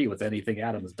disagree with anything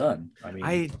Adam's done. I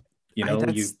mean,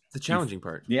 that's the challenging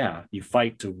part. Yeah, you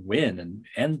fight to win and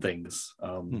end things.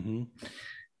 And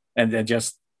then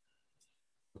just,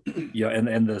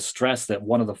 and the stress that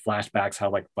one of the flashbacks,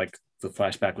 how like the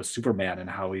flashback with Superman, and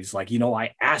how he's like,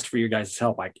 I asked for your guys'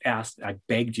 help. I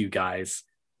begged you guys.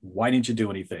 Why didn't you do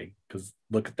anything? Because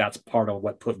look, that's part of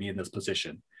what put me in this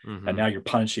position. And now you're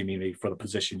punishing me for the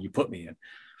position you put me in.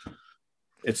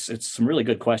 It's some really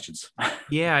good questions.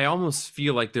 Yeah, I almost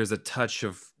feel like there's a touch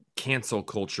of cancel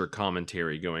culture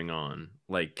commentary going on.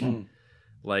 Like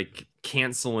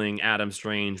canceling Adam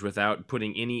Strange without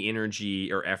putting any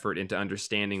energy or effort into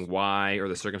understanding why or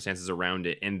the circumstances around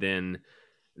it, and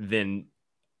then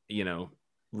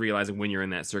realizing when you're in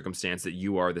that circumstance that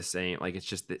you are the same. Like, it's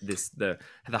just the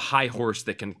high horse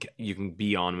that you can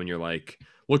be on when you're like,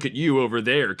 look at you over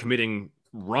there committing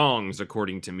wrongs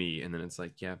according to me, and then it's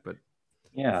like,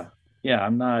 yeah,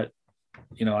 I'm not,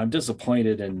 I'm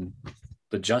disappointed in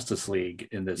the Justice League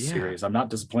in this series. I'm not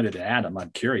disappointed in Adam.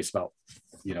 I'm curious about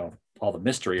all the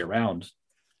mystery around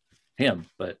him,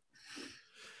 but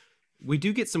we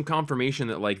do get some confirmation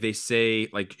that, like, they say,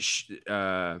 like,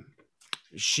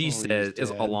 she says,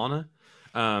 is Alana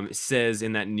says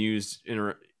in that news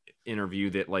interview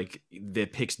that, like, the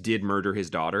Pix did murder his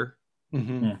daughter.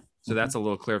 So that's a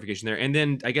little clarification there. And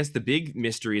then I guess the big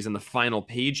mystery is in the final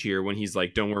page here when he's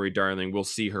like, don't worry, darling, we'll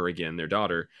see her again, their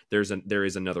daughter. There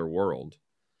is another world.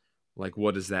 Like,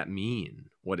 what does that mean?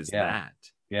 What is that?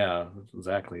 Yeah,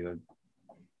 exactly.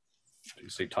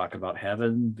 So you talk about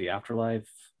heaven, the afterlife,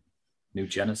 New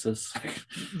Genesis.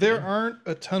 There aren't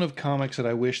a ton of comics that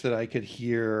I wish that I could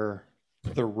hear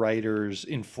the writer's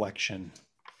inflection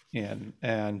in.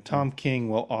 And Tom King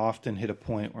will often hit a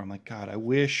point where I'm like, God, I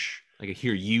wish I could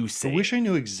hear you say. I wish I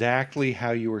knew exactly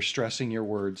how you were stressing your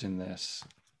words in this.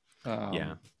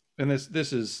 And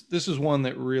this is one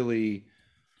that really,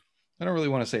 I don't really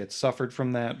want to say it suffered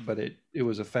from that, but it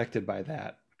was affected by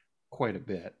that quite a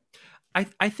bit.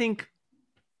 I think,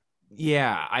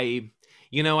 I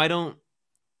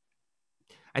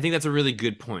think that's a really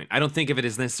good point. I don't think of it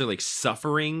as necessarily like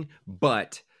suffering,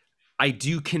 but I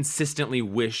do consistently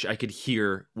wish I could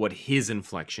hear what his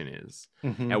inflection is.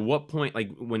 At what point,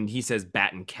 like when he says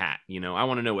bat and cat, I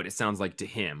want to know what it sounds like to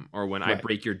him. Or when I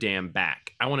break your damn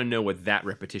back, I want to know what that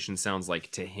repetition sounds like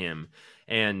to him.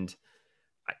 And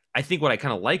I think what I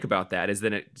kind of like about that is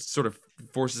that it sort of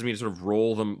forces me to sort of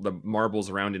roll the marbles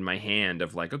around in my hand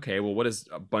of like, okay, well, what is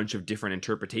a bunch of different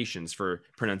interpretations for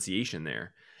pronunciation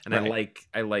there? And I like,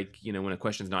 when a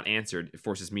question's not answered, it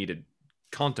forces me to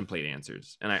contemplate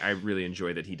answers. And I really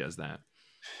enjoy that he does that.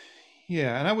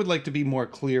 Yeah. And I would like to be more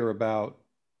clear about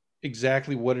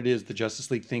exactly what it is the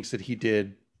Justice League thinks that he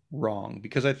did wrong,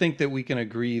 because I think that we can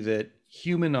agree that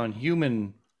human on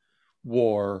human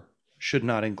war should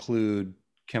not include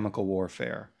chemical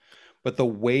warfare. But the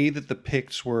way that the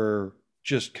Picts were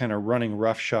just kind of running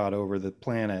roughshod over the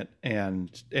planet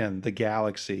and the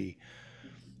galaxy,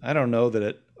 I don't know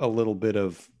that a little bit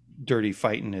of dirty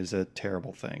fighting is a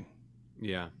terrible thing.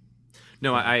 Yeah.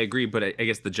 No, I agree, but I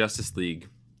guess the Justice League,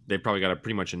 they probably got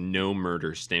pretty much a no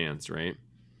murder stance, right?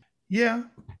 Yeah.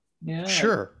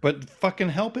 Sure. But fucking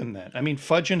help him then. I mean,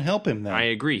 fudge and help him then. I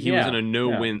agree. He was in a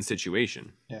no-win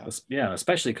situation. Yeah,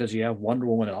 especially because you have Wonder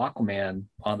Woman and Aquaman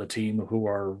on the team who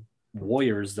are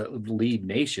warriors that lead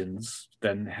nations,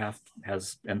 then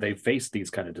and they face these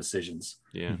kind of decisions.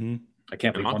 Yeah. I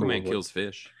can't believe Wonder Woman kills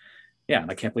fish. Yeah, and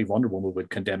I can't believe Wonder Woman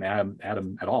would condemn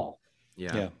Adam at all.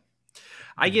 Yeah.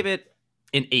 I give it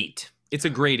an 8. It's a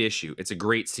great issue. It's a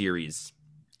great series.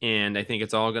 And I think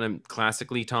it's all going to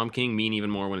classically Tom King mean even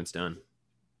more when it's done.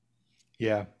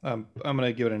 Yeah. I'm going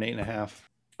to give it an 8.5.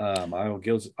 I'll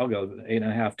go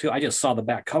 8.5 too. I just saw the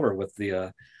back cover with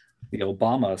the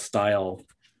Obama style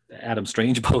Adam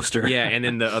Strange poster. Yeah, and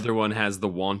then the other one has the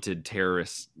wanted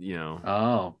terrorist,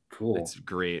 Oh, cool. It's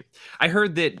great. I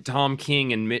heard that Tom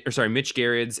King and Mitch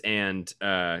Gerads and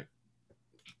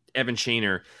Evan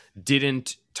Shaner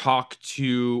didn't talk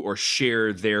to or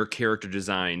share their character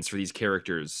designs for these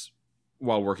characters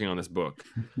while working on this book.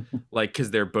 Like,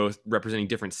 because they're both representing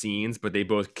different scenes, but they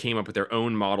both came up with their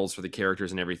own models for the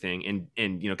characters and everything,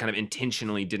 and kind of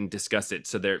intentionally didn't discuss it,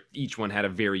 so each one had a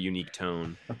very unique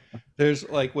tone. There's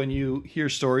like, when you hear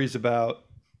stories about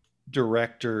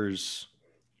directors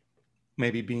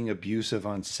maybe being abusive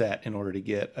on set in order to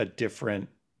get a different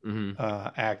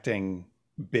acting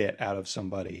bit out of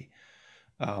somebody.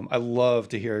 I love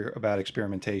to hear about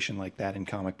experimentation like that in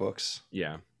comic books.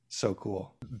 Yeah. So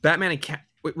cool. Batman and Cat.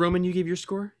 Wait, Roman, you gave your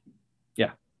score?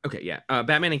 Yeah. Okay, yeah.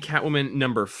 Batman and Catwoman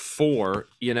number 4.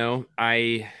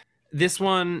 This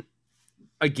one,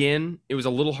 again, it was a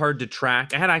little hard to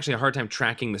track. I had actually a hard time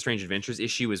tracking the Strange Adventures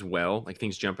issue as well, like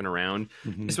things jumping around.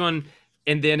 This one,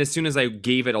 and then as soon as I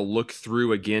gave it a look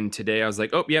through again today, I was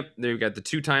like, oh, yep, they've got the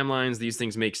 2 timelines. These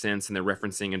things make sense, and they're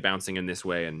referencing and bouncing in this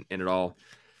way, and it all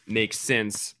makes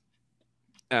sense.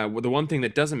 The one thing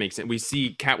that doesn't make sense, we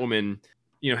see Catwoman,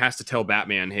 has to tell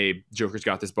Batman, hey, Joker's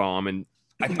got this bomb. And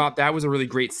I thought that was a really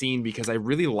great scene because I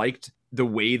really liked the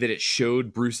way that it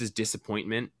showed Bruce's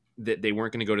disappointment that they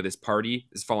weren't going to go to this party.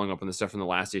 This is following up on the stuff from the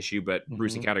last issue, but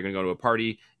Bruce and Cat are going to go to a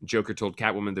party. Joker told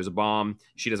Catwoman there's a bomb.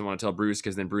 She doesn't want to tell Bruce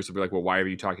because then Bruce will be like, well, why are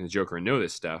you talking to Joker and know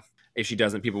this stuff? If she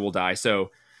doesn't, people will die.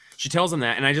 So she tells him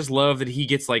that, and I just love that he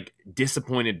gets like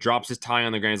disappointed, drops his tie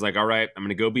on the ground. He's like, all right, I'm going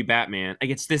to go be Batman. I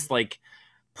get this like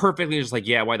perfectly just like,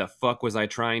 yeah, why the fuck was I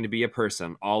trying to be a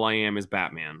person? All I am is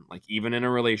Batman. Like, even in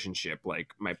a relationship,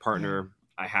 like my partner,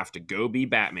 I have to go be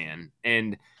Batman.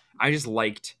 And I just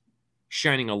liked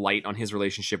shining a light on his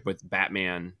relationship with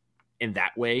Batman in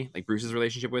that way, like Bruce's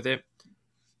relationship with it.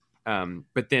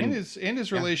 But then and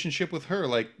his relationship with her,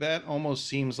 like that almost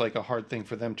seems like a hard thing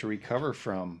for them to recover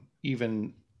from,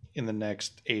 even in the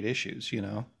next 8 issues,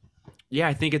 Yeah,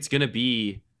 I think it's gonna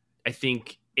be,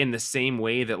 in the same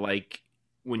way that like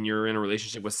when you're in a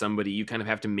relationship with somebody, you kind of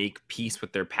have to make peace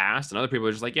with their past, and other people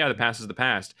are just like, yeah, the past is the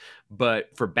past.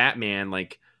 But for Batman,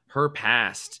 like her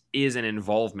past is an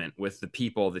involvement with the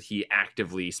people that he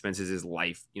actively spends his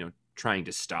life, trying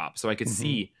to stop. So I could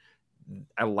see,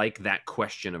 I like that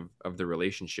question of the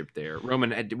relationship there.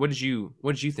 Roman, what did you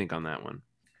think on that one?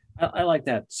 I like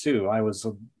that too.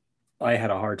 I had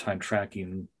a hard time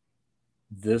tracking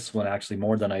this one actually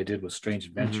more than I did with Strange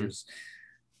Adventures,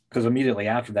 because immediately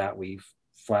after that we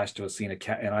flashed to a scene of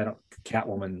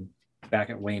Catwoman back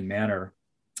at Wayne Manor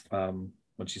when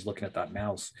she's looking at that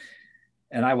mouse.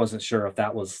 And I wasn't sure if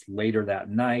that was later that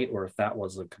night or if that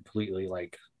was a completely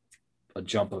like a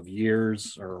jump of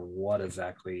years or what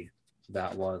exactly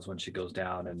that was when she goes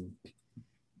down and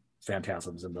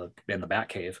Phantasm's in the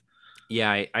Batcave. Yeah,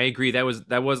 I agree. That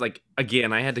was like,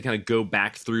 again, I had to kind of go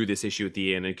back through this issue at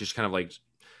the end and just kind of like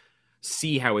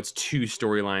see how it's 2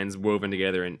 storylines woven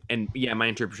together. And yeah, my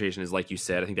interpretation is like you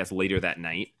said, I think that's later that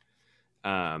night.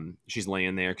 She's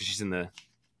laying there because she's in the,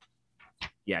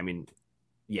 I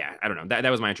don't know. That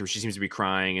was my interpretation. She seems to be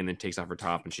crying and then takes off her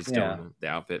top and she's still in the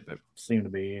outfit, but seemed to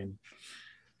be. And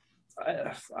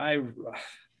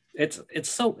it's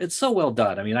so well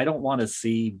done. I mean, I don't want to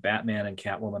see Batman and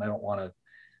Catwoman. I don't want to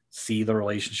see the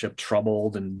relationship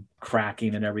troubled and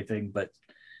cracking and everything, but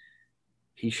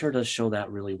he sure does show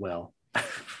that really well.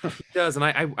 He does, and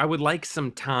I would like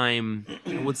some time.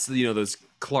 What's those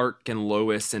Clark and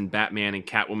Lois and Batman and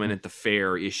Catwoman at the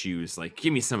fair issues? Like,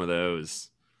 give me some of those.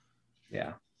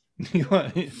 Yeah.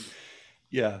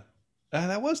 Yeah.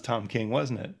 That was Tom King,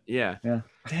 wasn't it? Yeah. Yeah.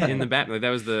 In the Batman, that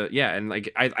was and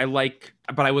like I like,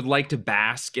 but I would like to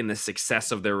bask in the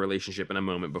success of their relationship in a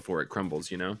moment before it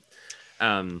crumbles.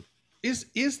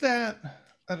 Is that?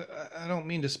 I don't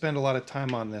mean to spend a lot of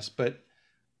time on this, but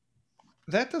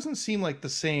that doesn't seem like the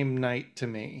same night to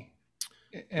me,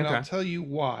 and I'll tell you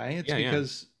why. It's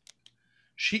because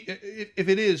if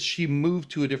it is, she moved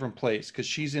to a different place because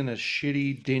she's in a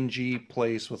shitty, dingy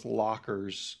place with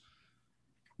lockers,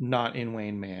 not in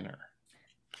Wayne Manor.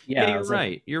 Yeah, you're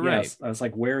right. You're right. I was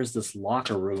like, where is this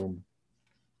locker room?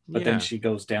 But then she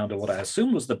goes down to what I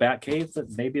assume was the Batcave.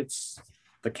 That maybe it's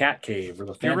the Cat Cave or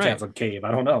the Phantasm Cave.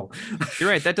 I don't know. You're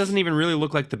right. That doesn't even really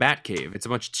look like the Batcave. It's a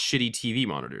bunch of shitty TV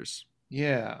monitors.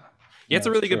 Yeah. Yeah, it's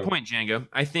a really good point, Django.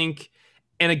 I think,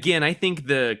 and again, I think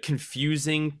the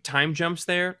confusing time jumps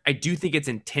there, I do think it's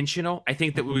intentional. I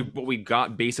think that what we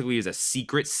got basically is a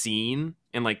secret scene,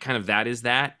 and like kind of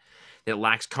that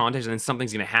lacks context, and then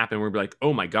something's going to happen where we'll be like,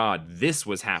 oh my God, this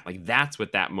was happening. Like, that's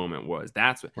what that moment was.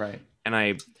 That's what, right. And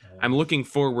I'm looking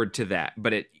forward to that.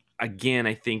 But again,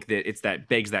 I think that that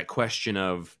begs that question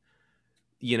of,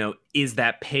 is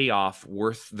that payoff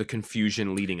worth the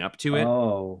confusion leading up to it?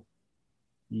 Oh,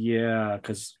 yeah,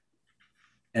 because,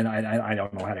 and I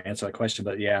don't know how to answer that question,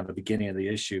 but yeah, at the beginning of the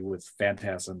issue with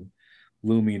Phantasm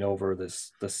looming over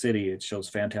the city, it shows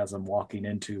Phantasm walking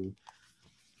into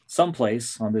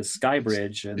someplace on this sky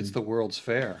bridge, and it's the World's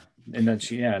Fair. And then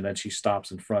she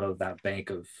stops in front of that bank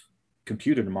of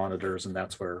computer monitors, and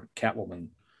that's where Catwoman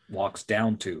walks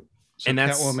down to. So And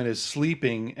that's Catwoman is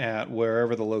sleeping at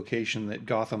wherever the location that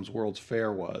Gotham's World's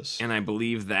Fair was. and I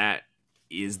believe that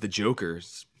is the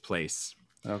Joker's place.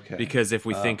 Okay. Because if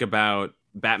we think about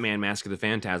Batman Mask of the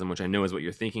Phantasm, which I know is what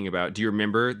you're thinking about, do you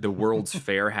remember the World's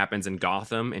Fair happens in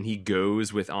Gotham and he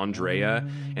goes with Andrea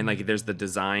and like there's the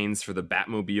designs for the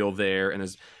Batmobile there and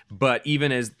there's but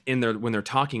even as in their when they're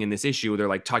talking in this issue, they're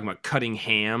like talking about cutting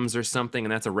hams or something,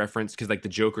 and that's a reference because like the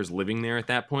Joker's living there at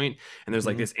that point, and there's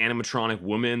like this animatronic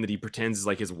woman that he pretends is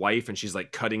like his wife, and she's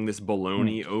like cutting this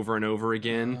bologna over and over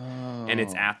again, and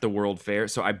it's at the World Fair.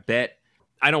 So I bet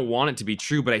I don't want it to be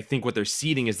true, but I think what they're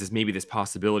seeding is this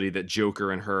possibility that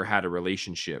Joker and her had a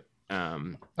relationship.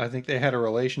 I think they had a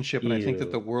relationship, and I think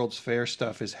that the World's Fair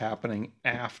stuff is happening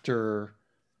after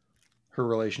her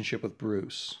relationship with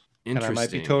Bruce. And I might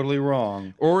be totally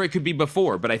wrong. Or it could be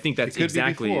before, but I think that's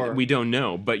exactly, before. We don't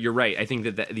know, but you're right. I think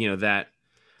that you know, that.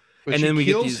 But and then we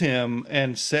kills him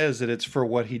and says that it's for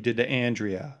what he did to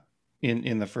Andrea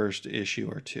in the first issue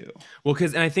or two. Well,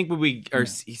 and I think what we are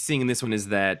seeing in this one is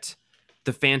that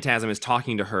the Phantasm is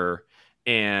talking to her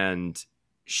and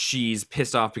she's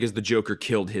pissed off because the Joker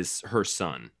killed her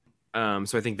son.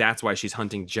 So I think that's why she's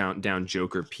hunting down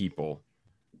Joker people.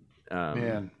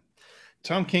 Man,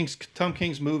 Tom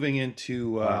King's moving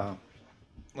into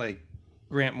like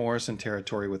Grant Morrison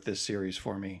territory with this series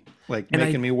for me, like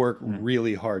making me work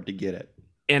really hard to get it.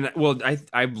 And well,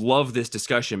 I love this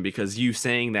discussion because you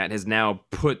saying that has now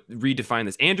redefined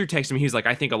this. Andrew texted me, he was like,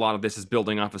 I think a lot of this is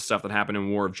building off of stuff that happened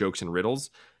in War of Jokes and Riddles.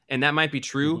 And that might be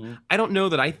true. Mm-hmm. I don't know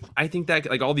that I think that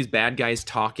like all these bad guys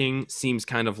talking seems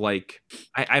kind of like,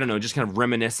 I don't know, just kind of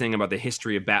reminiscing about the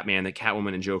history of Batman, that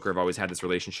Catwoman and Joker have always had this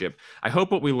relationship. I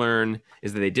hope what we learn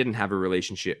is that they didn't have a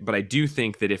relationship, but I do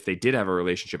think that if they did have a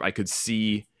relationship, I could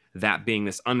see that being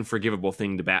this unforgivable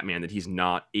thing to Batman that he's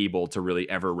not able to really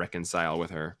ever reconcile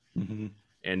with her. Mm-hmm.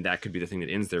 And that could be the thing that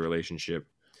ends their relationship.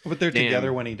 But they're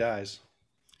together when he dies.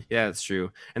 Yeah, that's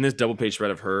true. And this double page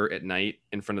spread of her at night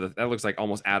in front of that looks like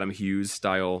almost Adam Hughes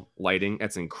style lighting.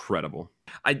 That's incredible.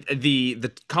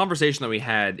 The conversation that we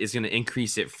had is going to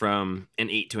increase it from an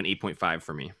 8 to an 8.5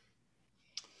 for me.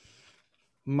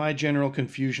 My general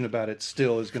confusion about it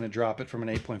still is going to drop it from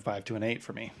an 8.5 to an 8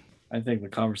 for me. I think the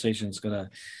conversation is going to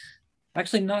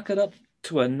actually knock it up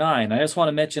to a 9. I just want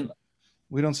to mention.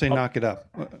 We don't say knock it up.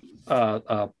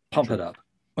 Pump it up.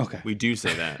 Okay. We do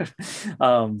say that.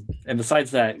 And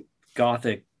besides that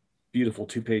gothic, beautiful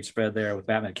 2-page spread there with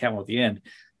Batman and Catwoman at the end,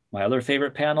 my other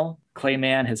favorite panel,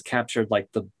 Clayman has captured like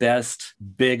the best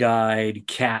big-eyed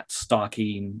cat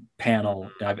stalking panel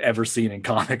I've ever seen in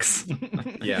comics.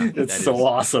 Yeah. It's so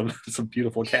awesome. It's a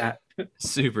beautiful cat.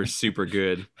 Super, super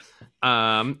good.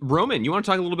 Roman, you want to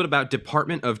talk a little bit about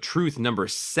Department of Truth number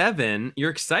 7?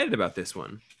 You're excited about this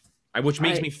one, which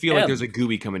makes me feel like there's a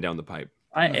GUI coming down the pipe.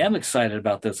 I am excited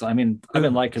about this. I mean, I've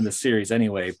been liking the series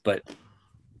anyway, but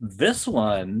this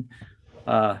one,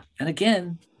 and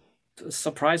again,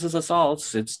 surprises us all.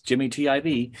 It's Jimmy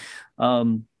TIV.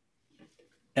 And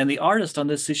the artist on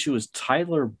this issue is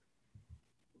Tyler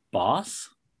Boss.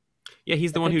 Yeah,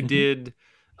 he's the one who did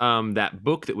that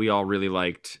book that we all really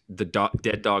liked, The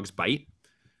Dead Dog's Bite.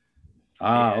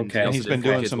 Okay. And he's been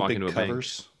doing some big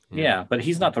covers. Yeah, but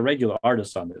he's not the regular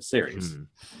artist on this series.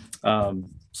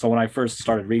 So when I first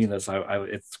started reading this,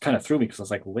 it kind of threw me because I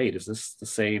was like, wait, is this the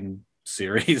same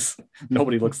series?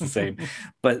 Nobody looks the same.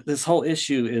 But this whole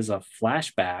issue is a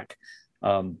flashback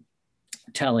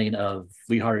telling of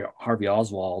Lee Harvey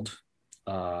Oswald,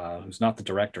 who's not the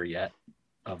director yet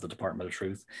of the Department of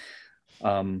Truth,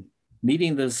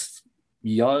 meeting this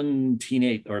young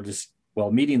teenage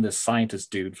meeting this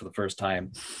scientist dude for the first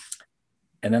time.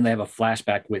 And then they have a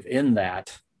flashback within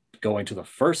that, going to the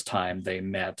first time they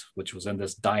met, which was in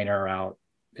this diner out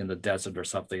in the desert or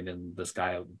something. And this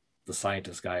guy, the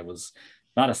scientist guy, was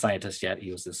not a scientist yet.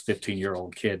 He was this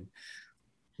 15-year-old kid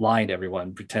lying to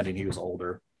everyone, pretending he was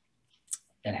older.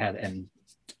 And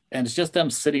it's just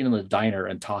them sitting in the diner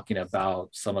and talking about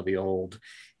some of the old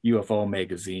UFO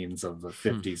magazines of the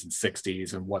 50s and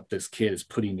 60s and what this kid is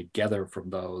putting together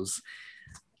from those.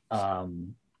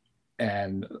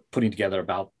 And putting together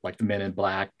about like the Men in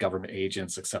Black government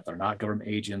agents, except they're not government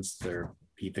agents.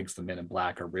 He thinks the Men in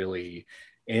Black are really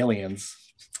aliens,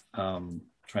 trying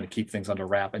to keep things under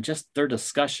wrap. And just their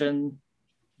discussion,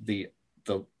 the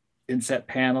inset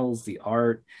panels, the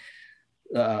art.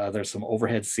 There's some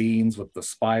overhead scenes with the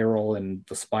spiral and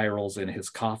the spirals in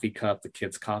his coffee cup, the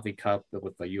kid's coffee cup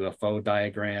with the UFO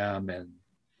diagram, and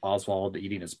Oswald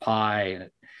eating his pie.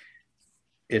 And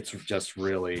it's just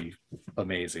really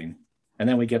amazing. And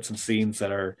then we get some scenes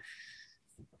that are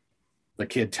the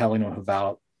kid telling him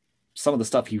about some of the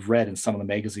stuff he read in some of the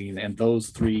magazine, and those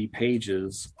 3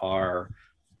 pages are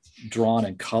drawn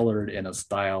and colored in a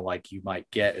style like you might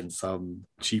get in some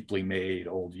cheaply made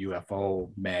old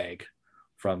UFO mag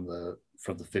from the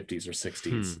 50s or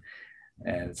 60s.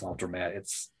 And it's all dramatic.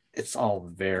 It's all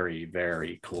very,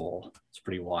 very cool. It's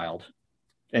pretty wild,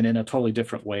 and in a totally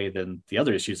different way than the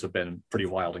other issues have been pretty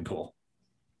wild and cool.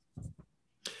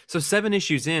 So 7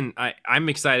 issues in, I'm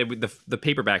excited with the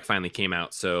paperback finally came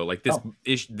out. So like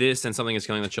this and Something Is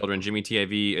Killing the Children. Jimmy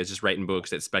TIV is just writing books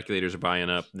that speculators are buying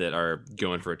up that are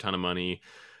going for a ton of money.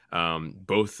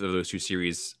 Both of those 2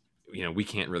 series, we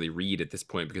can't really read at this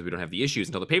point because we don't have the issues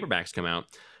until the paperbacks come out,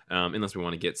 unless we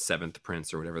want to get 7th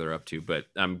prints or whatever they're up to. But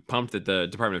I'm pumped that the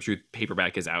Department of Truth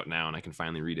paperback is out now and I can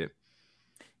finally read it.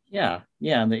 Yeah,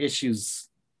 and the issues,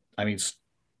 I mean,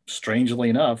 strangely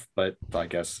enough, but I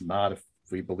guess not if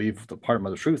we believe the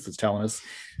Department of Truth is telling us,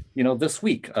 this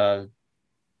week, the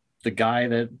guy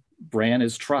that ran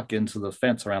his truck into the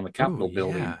fence around the Capitol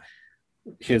building,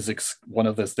 one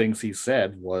of the things he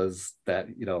said was that,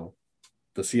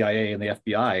 the CIA and the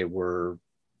FBI were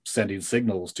sending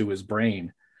signals to his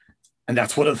brain. And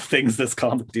that's one of the things this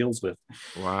comic deals with.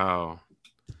 Wow.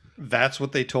 That's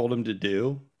what they told him to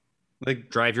do?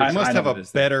 Like, drive your. I must have a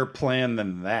better plan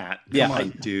than that. Come on,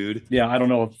 dude. Yeah, I don't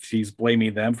know if he's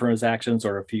blaming them for his actions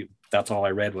or if that's all I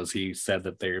read was he said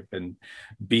that they've been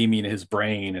beaming his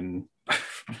brain. And I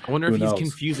wonder if he's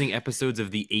confusing episodes of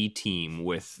the A-Team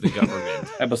with the government.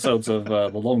 Episodes of the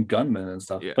Lone Gunman and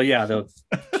stuff. Yeah. But yeah,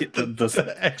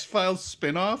 the X-Files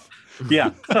spinoff. Yeah.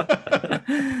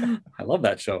 I love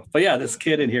that show. But yeah, this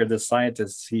kid in here, this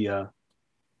scientist, he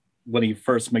when he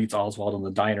first meets Oswald in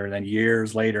the diner, and then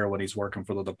years later when he's working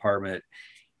for the department,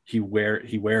 he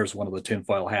wears one of the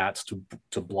tinfoil hats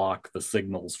to block the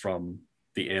signals from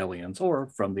the aliens or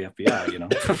from the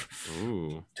FBI.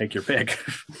 Ooh. Take your pick.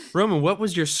 Roman, what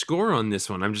was your score on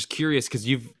this one? I'm just curious because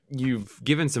you've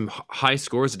given some high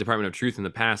scores at Department of Truth in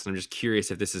the past, and I'm just curious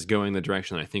if this is going the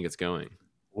direction that I think it's going.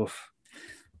 Woof.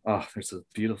 Oh, there's a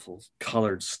beautiful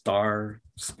colored star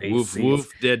space. Woof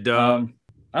woof, dead dog.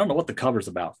 I don't know what the cover's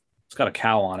about. It's got a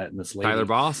cow on it, and this lady. Tyler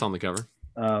Boss on the cover.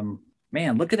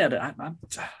 Man, looking at it, I'm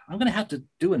gonna have to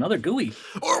do another gooey.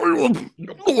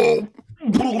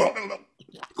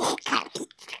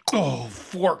 Oh,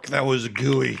 fork! That was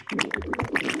gooey.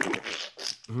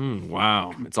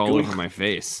 Wow, it's all over my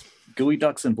face. Gooey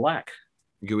ducks in black.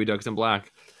 Gooey ducks in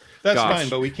black. That's fine,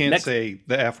 but we can't say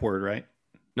the F word, right?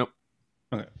 Nope.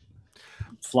 Okay.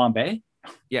 Flambe?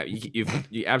 Yeah, you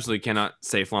absolutely cannot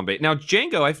say flambe. Now,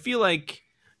 Django, I feel like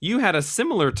you had a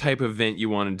similar type of event you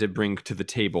wanted to bring to the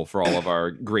table for all of our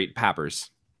great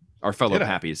pappers, our fellow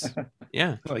pappies.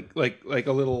 Yeah, like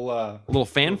a little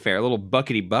fanfare, a little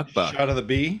buckety buck. Shot of the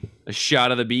bee. A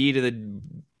shot of the bee to the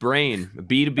brain.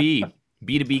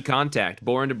 B2B contact,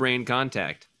 born to brain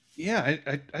contact. Yeah,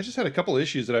 I just had a couple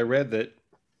issues that I read that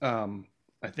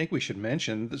I think we should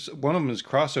mention. One of them is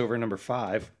crossover number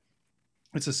 5.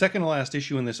 It's the second to last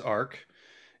issue in this arc,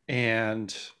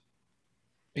 and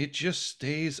it just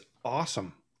stays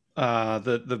awesome.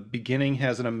 The beginning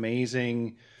has an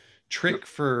amazing trick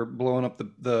for blowing up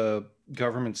the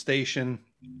government station.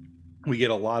 We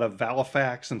get a lot of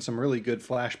Valifax and some really good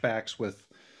flashbacks with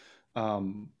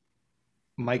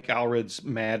Mike Allred's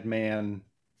Madman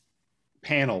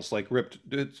panels, like ripped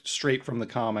straight from the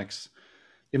comics.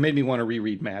 It made me want to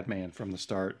reread Madman from the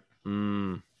start,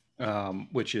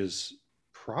 which is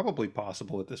probably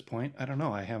possible at this point. I don't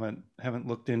know. I haven't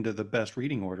looked into the best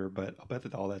reading order, but I'll bet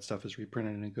that all that stuff is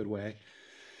reprinted in a good way.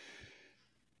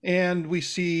 And we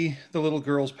see the little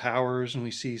girl's powers, and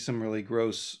we see some really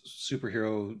gross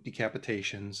superhero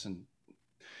decapitations, and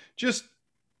just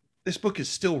this book is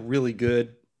still really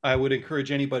good. I would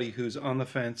encourage anybody who's on the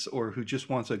fence or who just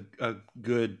wants a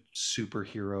good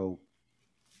superhero,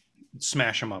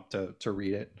 smash them up to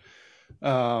read it.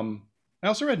 I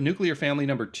also read Nuclear Family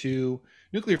number 2.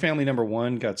 Nuclear Family number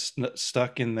 1 got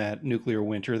stuck in that nuclear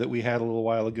winter that we had a little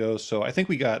while ago. So I think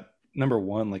we got number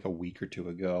 1 like a week or two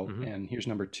ago. And here's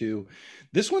number 2.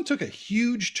 This one took a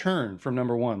huge turn from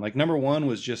number 1. Like number 1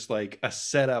 was just like a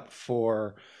setup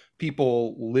for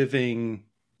people living.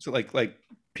 So like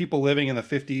people living in the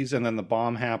 50s, and then the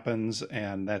bomb happens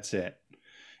and that's it.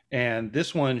 And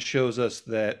this one shows us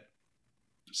that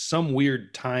some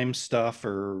weird time stuff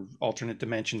or alternate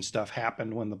dimension stuff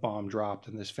happened when the bomb dropped,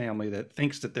 and this family that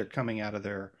thinks that they're coming out of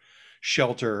their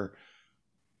shelter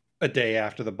a day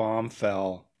after the bomb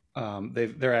fell,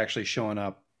 they're actually showing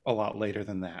up a lot later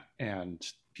than that, and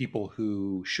people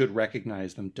who should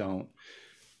recognize them don't.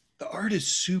 The art is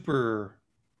super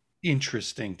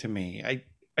interesting to me.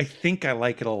 I think I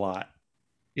like it a lot.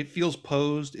 it feels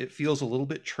posed. It feels a little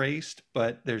bit traced,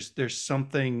 but there's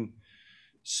something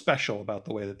special about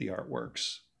the way that the art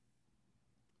works.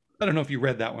 I don't know if you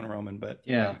read that one, Roman, but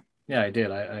Yeah, yeah, I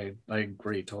did. I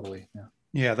agree totally. Yeah,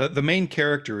 yeah, the main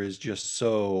character is just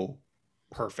so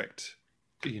perfect.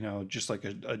 Just like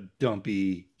a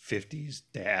dumpy 50s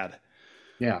dad.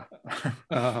 yeah.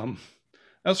 Um,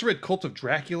 I also read Cult of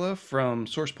Dracula from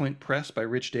Source Point Press by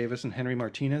Rich Davis and Henry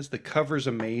Martinez. The cover's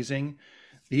amazing.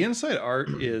 The inside art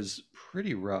is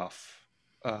pretty rough.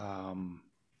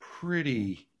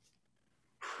 Pretty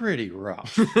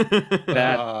rough.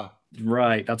 That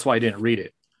right. That's why I didn't read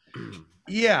it.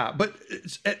 Yeah, but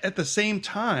at the same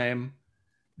time,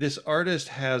 this artist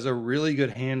has a really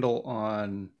good handle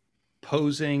on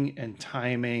posing and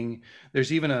timing.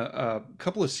 There's even a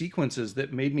couple of sequences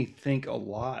that made me think a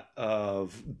lot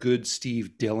of good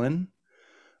Steve Dillon.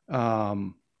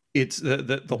 It's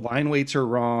the line weights are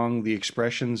wrong. The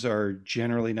expressions are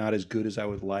generally not as good as I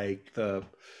would like. The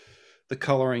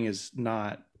coloring is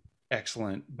not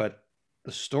excellent, but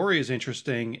the story is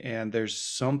interesting, and there's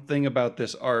something about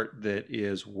this art that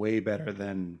is way better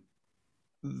than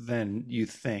you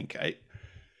think.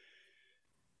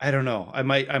 I don't know. I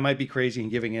might be crazy in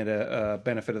giving it a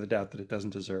benefit of the doubt that it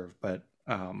doesn't deserve, but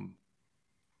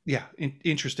yeah,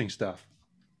 interesting stuff.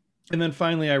 And then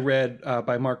finally, I read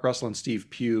by Mark Russell and Steve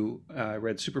Pugh. I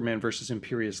read Superman versus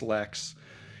Imperious Lex,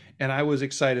 and I was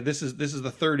excited. This is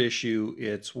the third issue.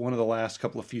 It's one of the last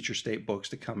couple of Future State books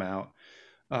to come out.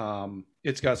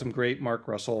 It's got some great Mark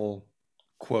Russell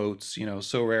quotes.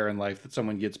 So rare in life that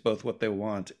someone gets both what they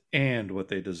want and what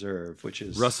they deserve, which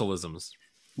is Russellisms.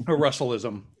 A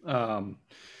Russellism.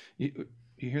 You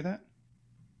hear that?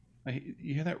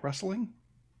 You hear that rustling?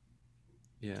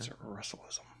 Yeah. It's a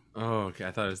Russellism. Oh, okay.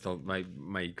 I thought it was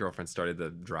my girlfriend started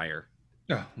the dryer.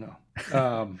 Oh,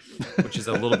 no. Which is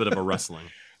a little bit of a rustling.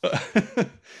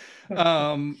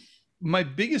 My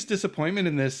biggest disappointment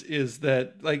in this is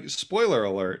that, like, spoiler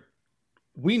alert,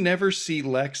 we never see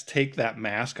Lex take that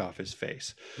mask off his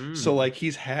face. So, like,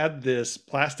 he's had this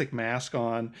plastic mask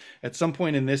on. At some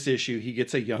point in this issue, he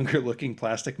gets a younger looking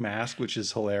plastic mask, which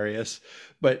is hilarious,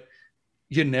 but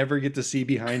you never get to see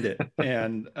behind it.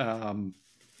 And,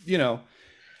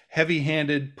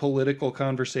 heavy-handed political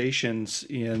conversations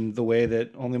in the way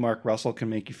that only Mark Russell can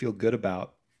make you feel good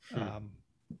about.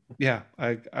 Yeah,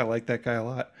 I like that guy a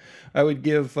lot. I would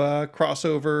give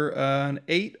Crossover an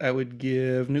 8. I would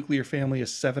give Nuclear Family a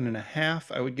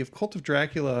 7.5. I would give Cult of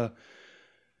Dracula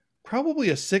probably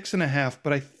a 6.5,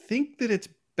 but I think that it's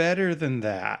better than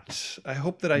that. I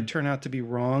hope that I turn out to be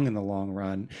wrong in the long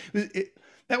run.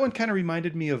 That one kind of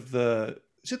reminded me of the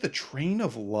Train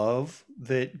of Love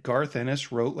that Garth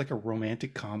Ennis wrote, like a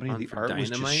romantic comedy. The art was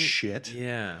just shit.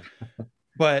 Yeah.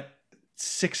 But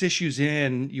 6 issues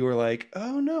in, you were like,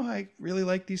 oh no, I really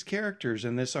like these characters,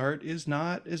 and this art is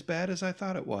not as bad as I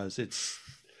thought it was.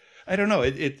 I don't know.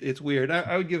 It's weird.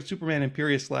 I would give Superman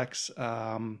Imperious Lex,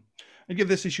 I'd give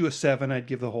this issue a 7. I'd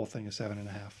give the whole thing a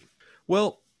 7.5.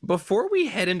 Well, before we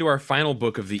head into our final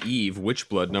book of the eve,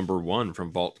 Witchblood #1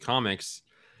 from Vault Comics,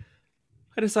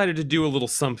 I decided to do a little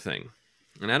something.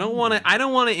 And I don't want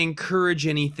to encourage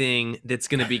anything that's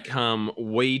going to become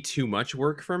way too much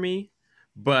work for me,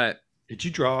 but did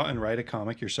you draw and write a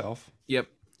comic yourself? Yep.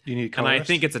 You need a and colorist? I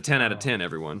think it's a 10 out of 10,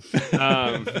 everyone.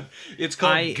 It's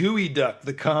called Gooey Duck,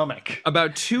 the comic.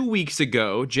 About 2 weeks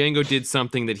ago, Django did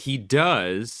something that he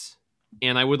does,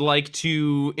 and I would like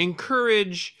to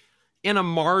encourage in a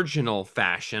marginal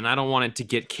fashion. I don't want it to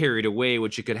get carried away,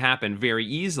 which it could happen very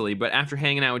easily, but after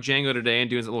hanging out with Django today and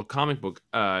doing a little comic book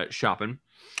shopping,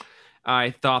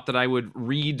 I thought that I would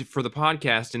read for the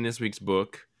podcast in this week's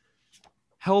book,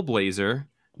 Hellblazer,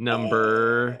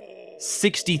 number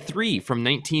 63 from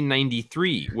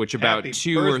 1993, which about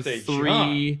 2 or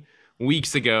 3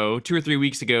 weeks ago,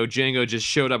 Django just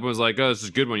showed up and was like, oh, this is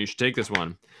a good one. You should take this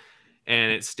one.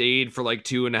 And it stayed for like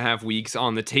 2.5 weeks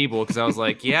on the table because I was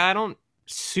like, yeah, I don't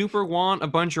super want a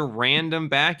bunch of random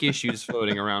back issues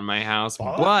floating around my house.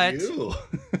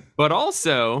 But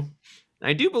also,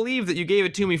 I do believe that you gave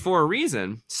it to me for a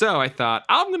reason. So I thought,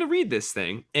 I'm going to read this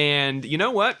thing. And you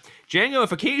know what? Django,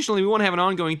 if occasionally we want to have an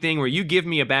ongoing thing where you give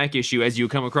me a back issue as you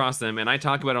come across them and I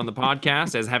talk about it on the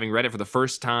podcast as having read it for the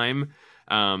first time,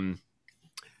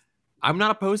 I'm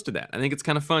not opposed to that. I think it's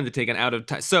kind of fun to take an out of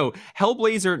time. So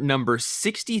Hellblazer number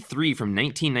 63 from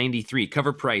 1993,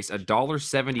 cover price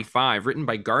 $1.75, written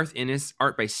by Garth Ennis,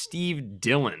 art by Steve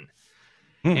Dillon.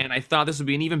 And I thought this would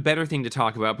be an even better thing to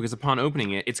talk about because upon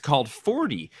opening it, it's called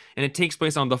 40, and it takes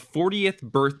place on the 40th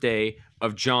birthday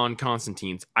of John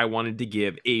Constantine's. I wanted to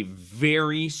give a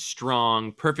very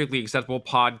strong, perfectly acceptable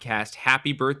podcast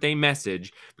happy birthday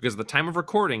message because at the time of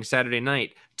recording, Saturday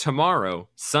night, tomorrow,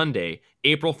 Sunday,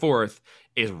 April 4th,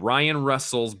 is Ryan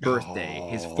Russell's birthday,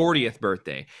 his 40th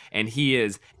birthday. And he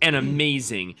is an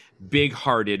amazing,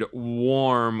 big-hearted,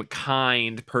 warm,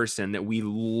 kind person that we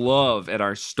love at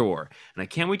our store. And I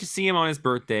can't wait to see him on his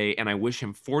birthday, and I wish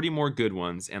him 40 more good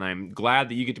ones. And I'm glad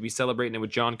that you get to be celebrating it with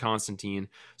John Constantine.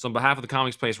 So on behalf of the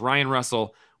Comics Place, Ryan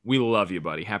Russell, we love you,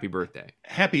 buddy. Happy birthday.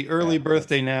 Happy early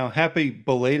birthday now. Happy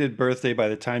belated birthday by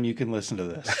the time you can listen to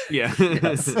this. Yeah.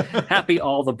 Yes. Happy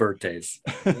all the birthdays.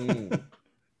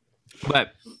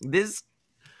 But this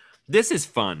is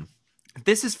fun.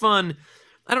 This is fun.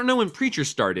 I don't know when Preacher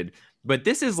started, but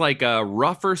this is like a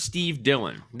rougher Steve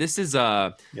Dillon. This is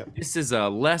a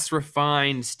less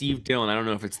refined Steve Dillon. I don't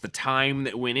know if it's the time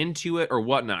that went into it or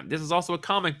whatnot. This is also a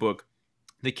comic book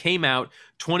that came out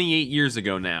 28 years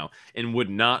ago now and would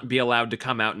not be allowed to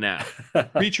come out now.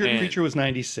 Preacher was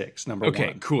 96, number one.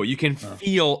 Okay, cool. You can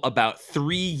feel about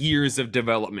 3 years of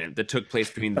development that took place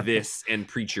between this and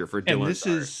Preacher for Dillon. And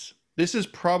this is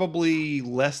probably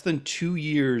less than 2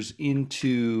 years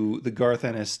into the Garth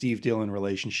Ennis Steve Dillon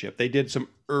relationship. They did some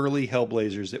early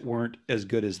Hellblazers that weren't as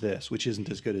good as this, which isn't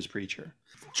as good as Preacher.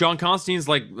 John Constantine's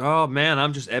like, oh man,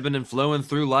 I'm just ebbing and flowing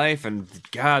through life, and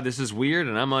God, this is weird,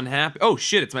 and I'm unhappy. Oh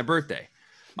shit, it's my birthday.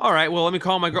 All right, well, let me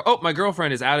call my girl. Oh, my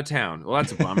girlfriend is out of town. Well,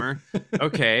 that's a bummer.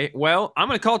 Okay, well, I'm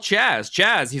gonna call Chaz.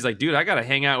 Chaz, he's like, dude, I gotta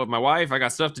hang out with my wife. I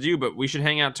got stuff to do, but we should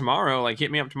hang out tomorrow. Like,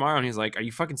 hit me up tomorrow. And he's like, are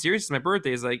you fucking serious? It's my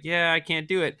birthday. He's like, yeah, I can't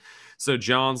do it. So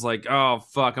John's like, oh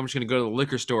fuck, I'm just gonna go to the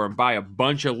liquor store and buy a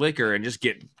bunch of liquor and just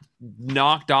get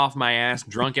knocked off my ass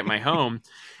drunk at my home.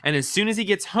 And as soon as he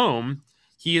gets home,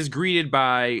 he is greeted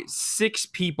by 6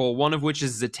 people, one of which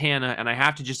is Zatanna, and I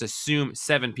have to just assume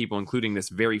 7 people, including this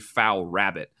very foul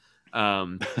rabbit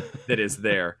that is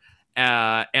there.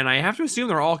 And I have to assume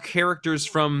they're all characters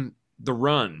from the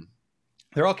run.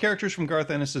 They're all characters from Garth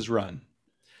Ennis's run.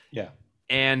 Yeah.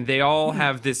 And they all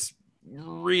have this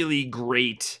really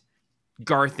great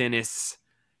Garth Ennis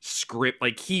script.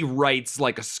 Like, he writes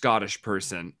like a Scottish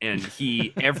person, and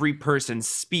every person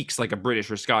speaks like a British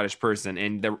or Scottish person,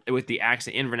 and with the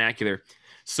accent in vernacular,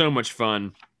 so much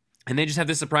fun. And they just have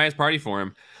this surprise party for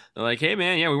him. They're like, hey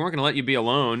man, yeah, we weren't gonna let you be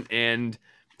alone. And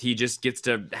he just gets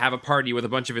to have a party with a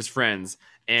bunch of his friends.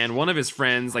 And one of his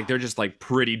friends, like, they're just like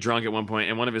pretty drunk at one point,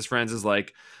 and one of his friends is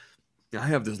like, I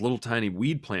have this little tiny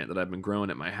weed plant that I've been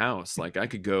growing at my house. Like, I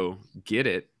could go get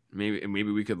it. Maybe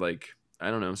we could, like, I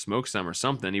don't know, smoke some or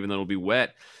something, even though it'll be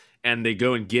wet. And they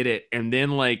go and get it. And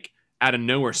then, like, out of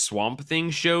nowhere, Swamp Thing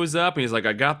shows up. And he's like,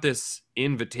 I got this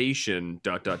invitation, ...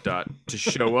 to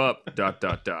show up, ...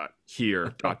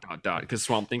 here, ... Because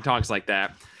Swamp Thing talks like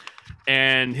that.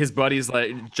 And his buddy's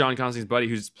like, John Constantine's buddy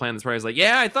who's planning this party is like,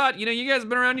 yeah, I thought, you guys have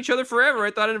been around each other forever.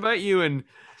 I thought I'd invite you. And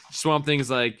Swamp Thing's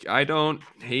like, I don't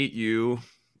hate you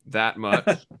that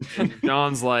much. And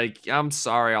John's like, I'm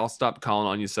sorry, I'll stop calling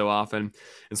on you so often.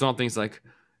 And Swamp Thing's like,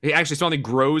 Swamp Thing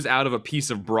grows out of a piece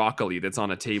of broccoli that's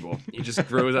on a table. He just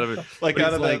grows out of it. Like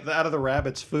out of the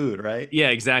rabbit's food, right? Yeah,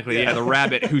 exactly. Yeah, the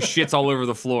rabbit who shits all over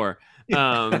the floor.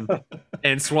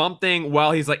 And Swamp Thing,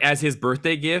 while he's like, as his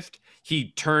birthday gift,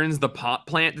 he turns the pot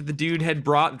plant that the dude had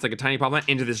brought, it's like a tiny pot plant,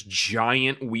 into this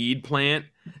giant weed plant,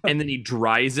 and then he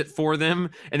dries it for them,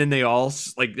 and then they all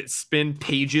like spend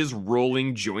pages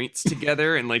rolling joints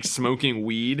together and like smoking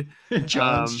weed.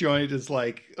 John's joint is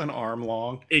like an arm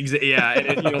long. Yeah,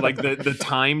 and like the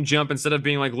time jump, instead of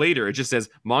being like later, it just says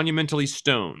monumentally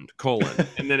stoned :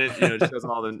 and then it just goes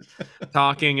all the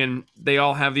talking, and they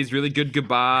all have these really good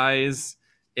goodbyes.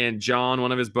 And John,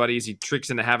 one of his buddies, he tricks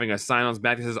into having a sign on his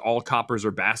back that says all coppers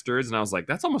are bastards. And I was like,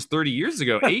 that's almost 30 years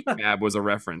ago. ACAB was a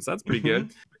reference. That's pretty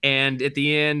good. And at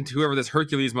the end, whoever this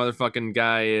Hercules motherfucking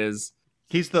guy is,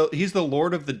 he's the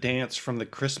Lord of the Dance from the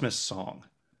Christmas song.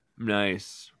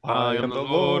 Nice. I am the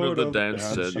Lord of the dance,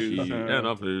 said he, and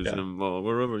I'll please him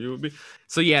wherever you will be.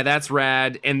 So yeah, that's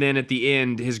rad. And then at the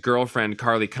end, his girlfriend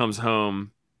Carly comes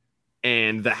home,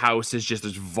 and the house is just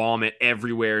this vomit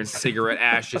everywhere and cigarette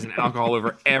ashes and alcohol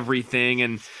over everything.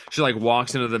 And she like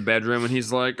walks into the bedroom, and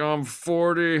he's like, I'm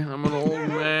 40. I'm an old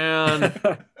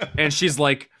man. And she's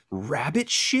like,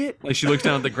 rabbit shit? Like, she looks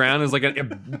down at the ground. There's like a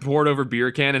poured over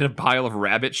beer can and a pile of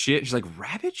rabbit shit. She's like,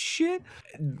 rabbit shit?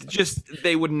 Just,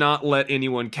 they would not let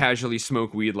anyone casually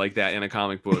smoke weed like that in a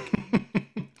comic book.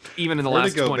 Even in the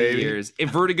last 20 years.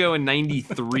 Vertigo in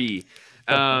 93.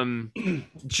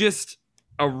 Just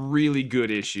a really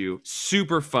good issue.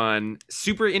 Super fun.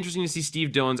 Super interesting to see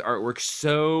Steve Dillon's artwork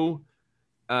so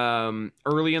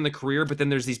early in the career, but then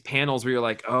there's these panels where you're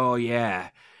like, oh yeah,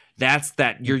 that's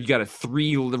that. You got a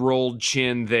 3-rolled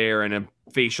chin there and a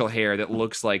facial hair that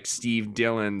looks like Steve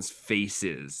Dillon's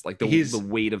faces. Like the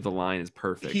weight of the line is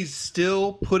perfect. He's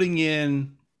still putting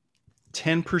in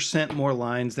 10% more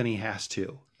lines than he has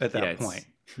to at that point.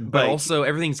 But also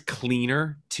everything's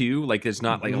cleaner too. Like there's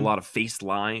not like a lot of face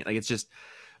line. Like it's just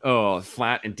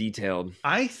flat and detailed.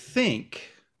 I think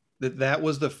that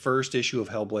was the first issue of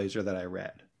Hellblazer that I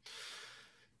read.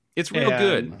 It's real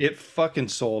good. It fucking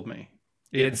sold me.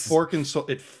 It funkin'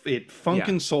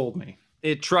 sold me.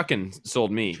 It truckin'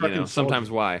 sold me.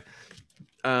 Sometimes why.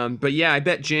 But yeah, I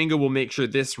bet Django will make sure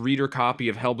this reader copy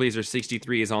of Hellblazer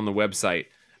 63 is on the website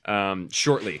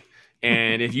shortly.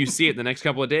 And if you see it the next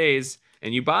couple of days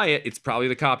and you buy it, it's probably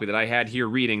the copy that I had here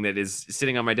reading that is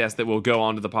sitting on my desk that will go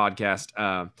onto the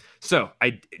podcast. So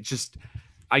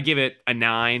I give it a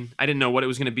 9. I didn't know what it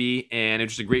was going to be, and it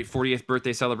was just a great 40th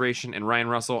birthday celebration. And Ryan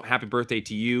Russell, happy birthday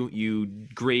to you. You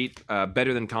great,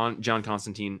 better than John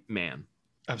Constantine man.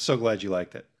 I'm so glad you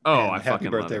liked it. Oh, and I fucking love it. Happy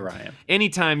birthday, Ryan.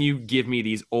 Anytime you give me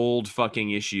these old fucking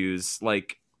issues,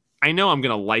 like I know I'm going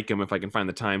to like them if I can find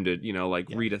the time to,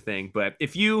 read a thing. But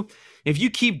if you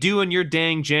keep doing your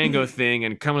dang Django thing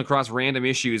and coming across random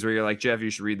issues where you're like, Jeff, you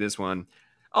should read this one,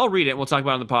 I'll read it and we'll talk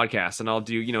about it on the podcast. And I'll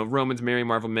do, Roman's Merry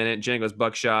Marvel Minute, Django's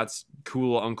Buckshots,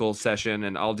 Cool Uncle Session,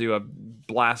 and I'll do a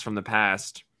blast from the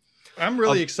past. I'm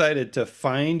really excited to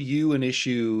find you an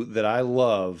issue that I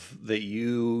love that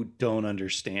you don't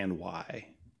understand why.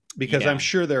 Because I'm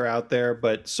sure they're out there,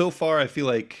 but so far I feel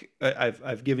like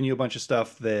I've given you a bunch of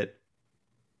stuff that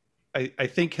I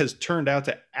think has turned out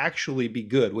to actually be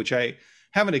good, which I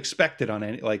haven't expected on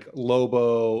any, like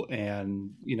Lobo,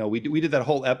 and we did that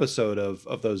whole episode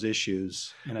of those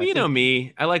issues. And well, know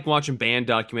me, I like watching band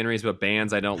documentaries about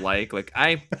bands I don't like. Like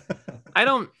I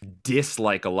don't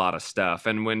dislike a lot of stuff,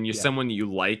 and when someone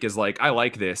you like is like, I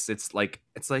like this, it's like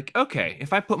okay,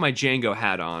 if I put my Django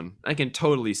hat on, I can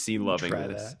totally see loving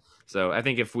this. That. So I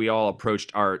think if we all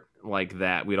approached art like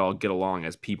that, we'd all get along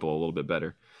as people a little bit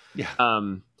better. Yeah.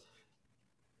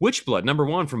 Witchblood,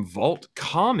 #1 from Vault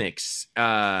Comics.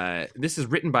 This is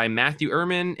written by Matthew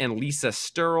Ehrman and Lisa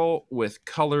Sturl with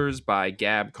colors by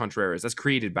Gab Contreras. That's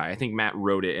created by, I think Matt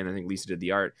wrote it and I think Lisa did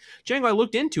the art. Django, I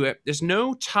looked into it. There's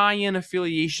no tie-in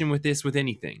affiliation with this with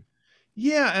anything.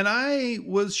 Yeah, and I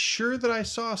was sure that I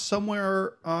saw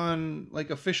somewhere on like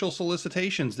official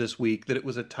solicitations this week that it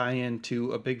was a tie-in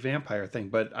to a big vampire thing,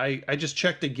 but I just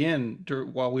checked again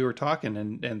while we were talking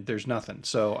and there's nothing.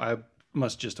 So I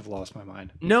must just have lost my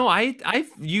mind. No, as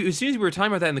soon as we were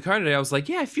talking about that in the car today, I was like,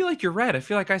 yeah, I feel like you're right. I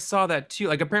feel like I saw that too.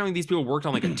 Like apparently these people worked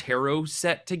on like a tarot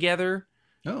set together.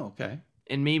 Oh, okay.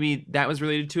 And maybe that was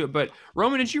related to it. But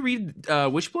Roman, did you read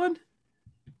Witchblood?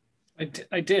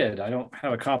 I did. I don't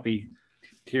have a copy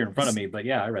here in front of me, but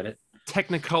yeah, I read it.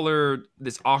 Technicolor,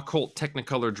 this occult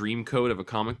Technicolor dream code of a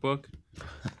comic book.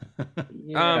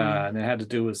 Yeah, and it had to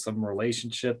do with some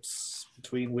relationships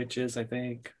between witches, I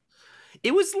think.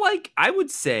 It was like, I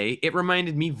would say it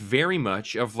reminded me very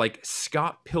much of like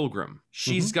Scott Pilgrim.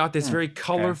 She's got this very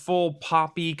colorful,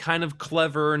 poppy, kind of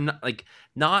clever,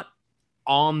 not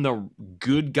on the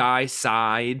good guy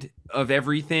side of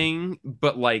everything,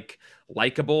 but like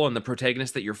likable and the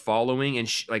protagonist that you're following. And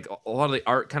she, like a lot of the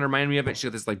art kind of reminded me of it. She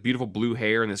got this like beautiful blue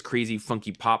hair and this crazy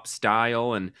funky pop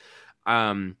style. And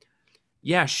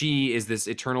she is this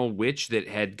eternal witch that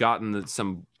had gotten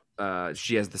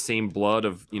she has the same blood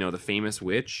of, the famous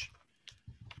witch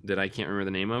that I can't remember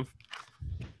the name of,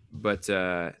 but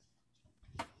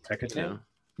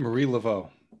Marie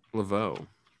Laveau.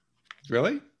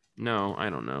 Really? No, I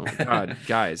don't know. God,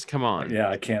 guys, come on. Yeah,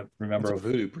 I can't remember a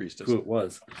voodoo priestess. Who it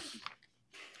was.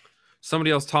 Somebody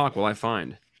else talk while I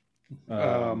find.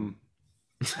 I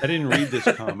didn't read this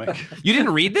comic. You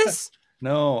didn't read this?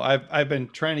 No, I've been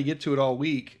trying to get to it all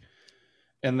week.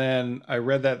 And then I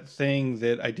read that thing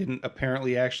that I didn't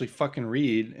apparently actually fucking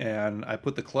read, and I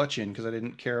put the clutch in because I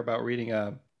didn't care about reading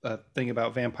a thing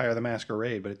about Vampire the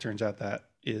Masquerade, but it turns out that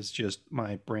is just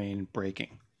my brain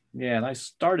breaking. Yeah, and I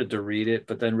started to read it,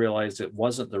 but then realized it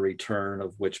wasn't the return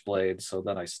of Witchblade, so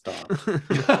then I stopped.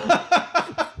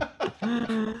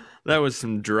 That was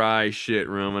some dry shit,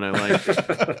 Roman. I liked it.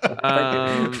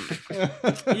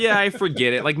 Yeah, I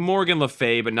forget it. Like Morgan Le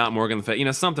Fay, but not Morgan Le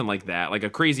Fay. Something like that. Like a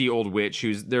crazy old witch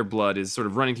whose their blood is sort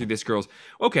of running through this girl's.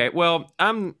 Okay, well,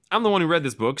 I'm the one who read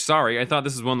this book. Sorry, I thought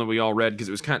this is one that we all read because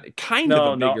it was kind of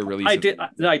a bigger release. I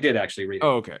did actually read it.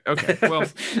 Oh, okay. Well,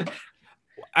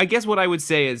 I guess what I would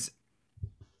say is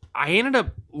I ended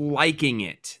up liking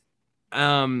it.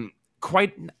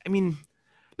 quite. I mean,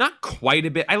 not quite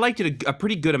a bit. I liked it a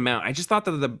pretty good amount. I just thought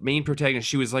that the main protagonist,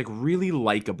 she was like really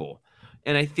likable,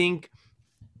 and I think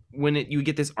when you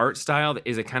get this art style that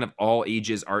is a kind of all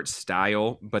ages art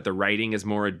style, but the writing is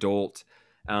more adult.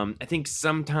 I think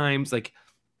sometimes like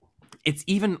it's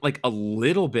even like a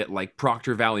little bit like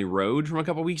Proctor Valley Road from a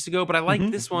couple weeks ago, but I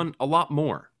liked this one a lot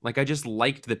more. Like I just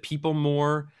liked the people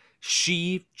more.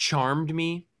 She charmed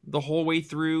me the whole way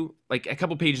through. Like a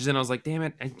couple pages in, I was like, damn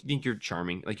it, I think you're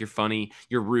charming. Like you're funny,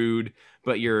 you're rude,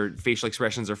 but your facial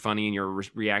expressions are funny and your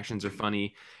reactions are funny.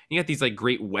 And you got these like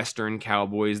great Western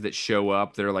cowboys that show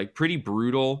up. They're like pretty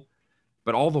brutal,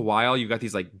 but all the while you've got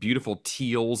these like beautiful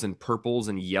teals and purples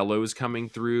and yellows coming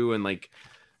through, and like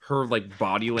her like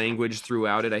body language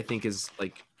throughout it I think is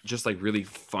like just like really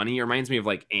funny. It reminds me of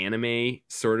like anime,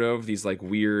 sort of these like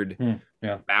weird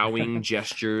bowing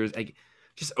gestures, like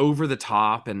just over the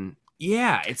top. And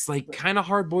yeah, it's like kind of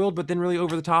hard boiled but then really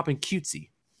over the top and cutesy.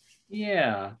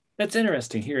 Yeah, that's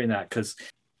interesting hearing that, because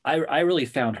I really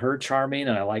found her charming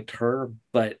and I liked her,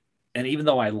 and even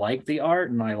though I like the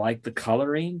art and I like the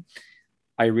coloring,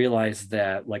 I realized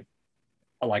that like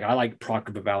I like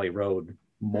Proctor Valley Road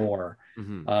more,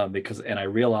 because I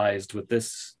realized with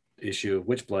this issue of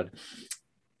Witchblood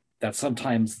that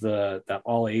sometimes that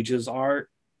all ages art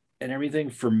and everything,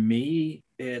 for me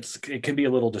it can be a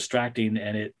little distracting,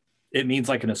 and it means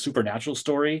like in a supernatural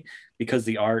story, because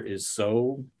the art is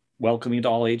so welcoming to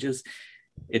all ages,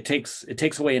 it takes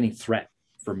away any threat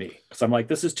for me, because I'm like,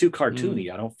 this is too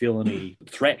cartoony. I don't feel any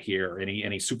threat here,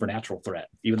 any supernatural threat,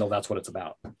 even though that's what it's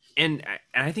about. And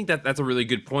I think that's a really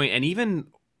good point. And even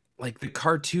like the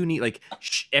cartoony, like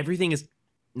everything is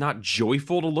not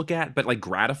joyful to look at, but like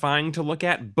gratifying to look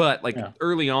at. But like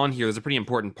early on here, there's a pretty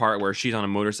important part where she's on a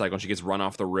motorcycle and she gets run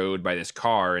off the road by this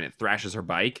car and it thrashes her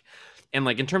bike. And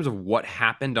like in terms of what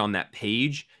happened on that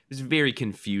page, it was very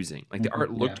confusing. Like the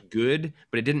art looked good,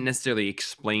 but it didn't necessarily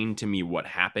explain to me what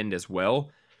happened as well.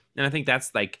 And I think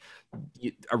that's like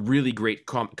a really great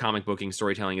comic booking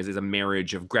storytelling is a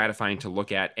marriage of gratifying to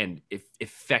look at and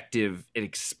effective at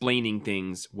explaining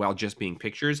things while just being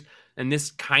pictures. And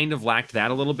this kind of lacked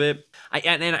that a little bit.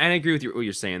 And I agree with what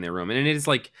you're saying there, Roman. And it is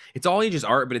like, it's all ages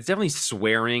art, but it's definitely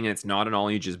swearing and it's not an all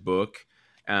ages book.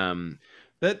 I've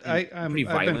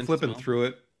been flipping through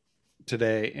it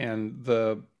today, and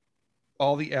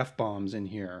all the F-bombs in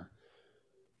here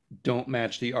don't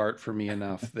match the art for me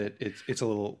enough that it's a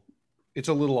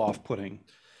little off-putting.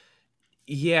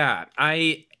 Yeah,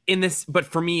 but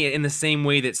for me, in the same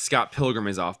way that Scott Pilgrim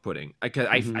is off-putting,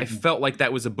 I felt like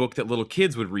that was a book that little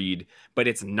kids would read, but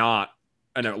it's not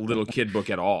a little kid book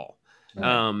at all.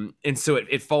 Right. And so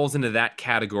it falls into that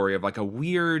category of like a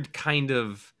weird kind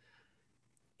of,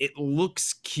 it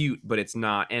looks cute, but it's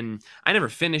not. And I never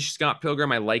finished Scott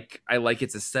Pilgrim. I like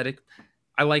its aesthetic.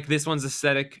 I like this one's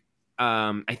aesthetic.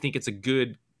 I think it's a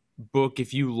good book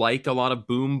if you like a lot of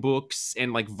boom books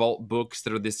and like vault books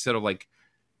that are this sort of like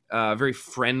very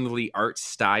friendly art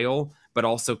style, but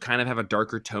also kind of have a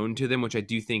darker tone to them, which I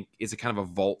do think is a kind of a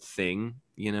vault thing.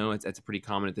 You know, it's pretty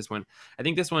common at this one. I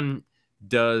think this one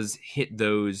does hit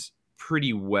those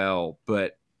pretty well,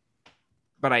 but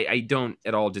I don't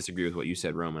at all disagree with what you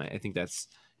said, Roman. I think that's,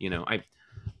 you know,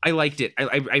 I liked it.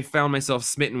 I found myself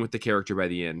smitten with the character by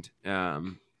the end.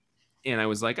 And I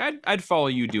was like, I'd follow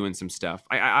you doing some stuff.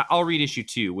 I'll read issue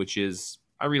 2, which is,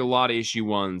 I read a lot of issue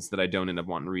 1s that I don't end up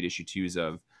wanting to read issue 2s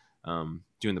of,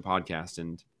 doing the podcast.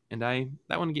 And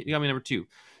that one got me number 2.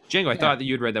 Django, I thought that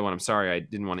you had read that one. I'm sorry. I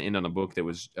didn't want to end on a book that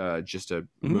was just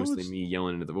mostly me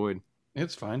yelling into the void.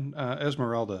 It's fine.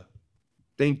 Esmeralda.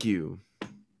 Thank you.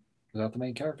 Is that the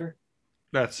main character?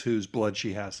 That's whose blood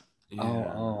she has. Yeah.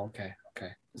 Oh, okay.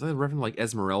 Is that a reference like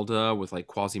Esmeralda with like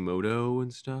Quasimodo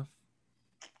and stuff?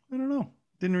 I don't know.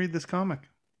 Didn't read this comic.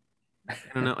 I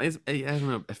don't know. I don't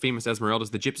know. A famous Esmeralda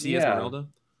is the Gypsy Esmeralda.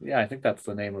 Yeah, I think that's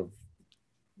the name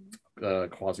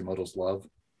of Quasimodo's love.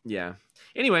 Yeah.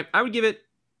 Anyway, I would give it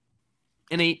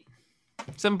an 8,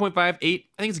 7.5, 8.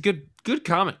 I think it's a good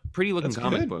comic. Pretty looking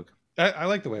comic book. I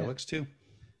like the way it looks too.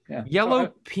 Yeah.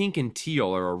 Yellow, pink, and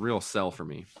teal are a real sell for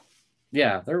me.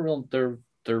 Yeah, they're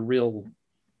real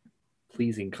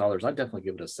pleasing colors. I'd definitely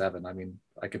give it a 7. I mean,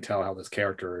 I could tell how this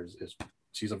character is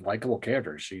she's a likable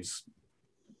character. She's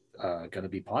going to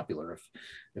be popular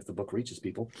if the book reaches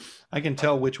people. I can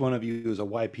tell which one of you is a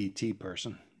YPT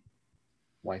person.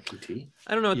 YPT?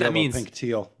 I don't know what Yellow, that means. Pink,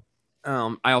 teal.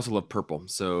 I also love purple,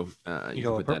 so you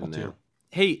can put that in there. Too.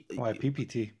 Hey,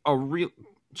 YPPT.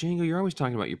 Django, you're always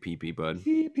talking about your pee-pee, bud.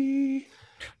 Pee-pee.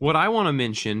 What I want to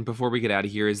mention before we get out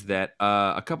of here is that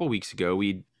a couple weeks ago,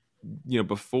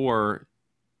 before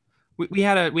we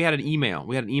had an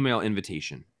email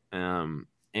invitation, and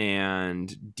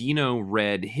and Dino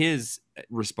read his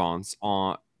response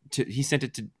he sent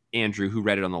it to Andrew, who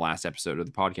read it on the last episode of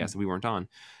the podcast that we weren't on.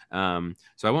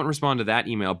 So I won't respond to that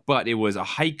email, but it was a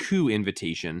haiku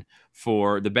invitation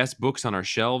for the best books on our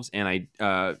shelves. And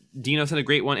Dino sent a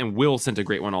great one, and Will sent a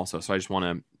great one also. So I just want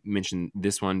to mention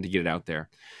this one to get it out there.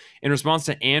 In response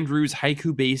to Andrew's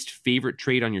haiku-based favorite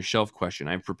trait on your shelf question,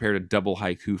 I've prepared a double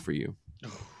haiku for you.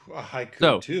 A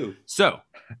haiku too. So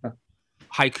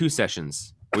haiku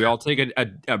sessions. We all take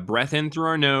a breath in through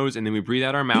our nose, and then we breathe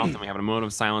out our mouth, and we have a moment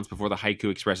of silence before the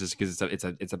haiku expresses, because it's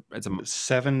a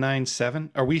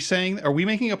 797. Are we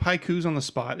making up haikus on the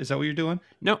spot? Is that what you're doing?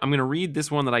 No, I'm going to read this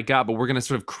one that I got, but we're going to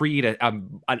sort of create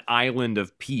an island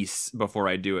of peace before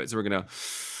I do it. So we're going to.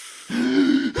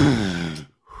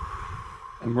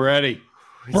 I'm ready.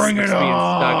 Bring it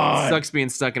on. It sucks being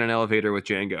stuck in an elevator with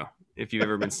Django. If you've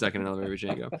ever been stuck in an elevator with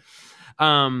Django.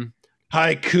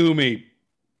 Haiku me,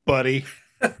 buddy.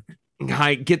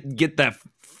 Hi, get that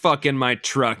fuck in my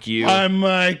truck, you. I'm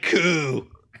haiku.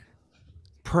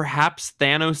 Perhaps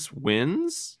Thanos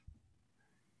wins?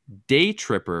 Day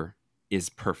Tripper is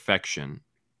perfection.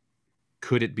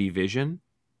 Could it be Vision?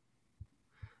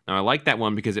 Now, I like that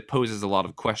one because it poses a lot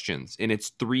of questions. And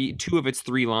two of its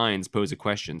three lines pose a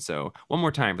question. So, one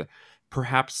more time.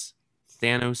 Perhaps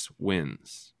Thanos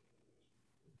wins.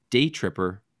 Day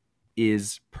Tripper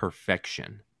is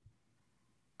perfection.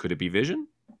 Could it be Vision?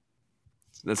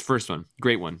 That's the first one.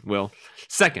 Great one, Will.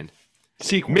 Second,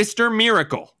 sequel. Mr.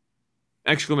 Miracle!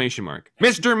 Exclamation mark.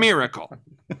 Mr. Miracle!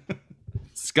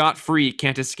 Scot-free,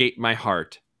 can't escape my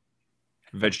heart.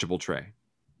 Vegetable tray.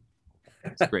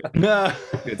 It's great.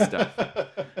 Good stuff.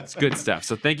 It's good stuff.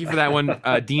 So thank you for that one,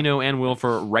 Dino and Will,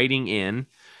 for writing in.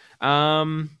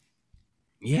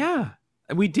 Yeah,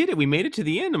 we did it. We made it to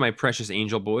the end of my precious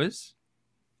angel boys.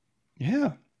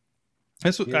 Yeah.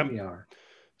 That's what we are.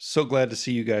 So glad to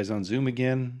see you guys on Zoom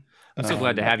again. I'm so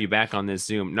glad to have you back on this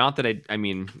Zoom. Not that I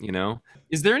mean,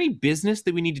 is there any business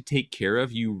that we need to take care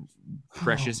of, you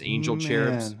precious angel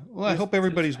cherubs? Well, I hope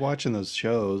everybody's watching those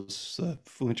shows,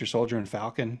 Winter Soldier and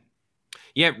Falcon.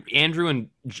 Yeah, Andrew and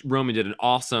Roman did an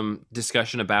awesome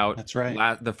discussion about that's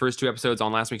right. The first two episodes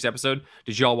on last week's episode.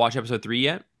 Did you all watch episode 3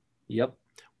 yet? Yep.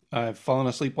 I've fallen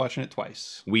asleep watching it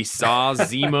twice. We saw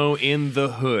Zemo in the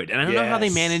hood. And I don't know how they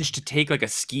managed to take like a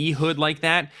ski hood like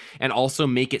that and also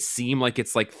make it seem like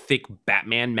it's like thick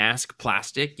Batman mask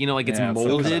plastic, like it's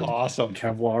molded. Awesome.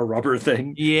 Kevlar rubber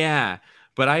thing. Yeah.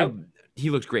 But he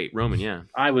looked great. Roman, yeah.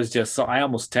 I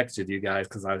almost texted you guys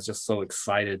because I was just so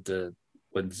excited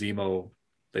when Zemo,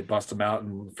 they bust him out,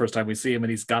 and the first time we see him,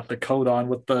 and he's got the coat on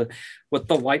with the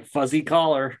white fuzzy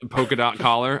collar, polka dot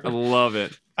collar. I love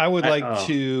it. I would like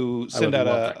to send out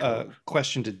a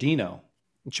question to Dino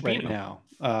right now.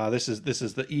 This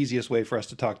is the easiest way for us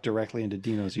to talk directly into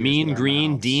Dino's ears. Mean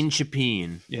Green Dean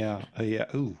Chapin. Yeah. Yeah.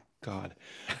 Ooh, God.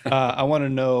 I want to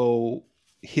know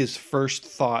his first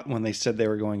thought when they said they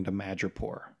were going to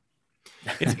Madripoor.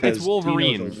 It's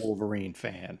Wolverine. Dino's a Wolverine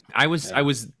fan. I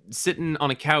was sitting on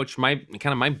a couch.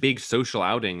 My big social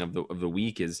outing of the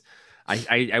week is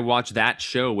I watched that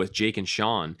show with Jake and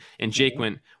Sean, and Jake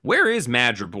went, "Where is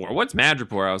Madripoor? What's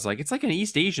Madripoor?" I was like, "It's like an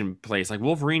East Asian place. Like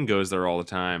Wolverine goes there all the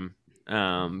time."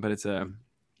 But it's a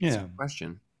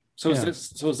question. So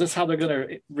is this how they're going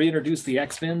to reintroduce the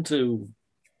X-Men to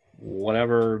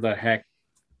whatever the heck,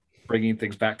 bringing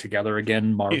things back together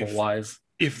again, Marvel-wise?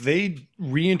 If they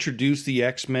reintroduce the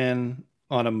X-Men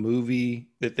on a movie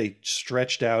that they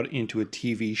stretched out into a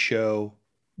TV show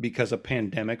because a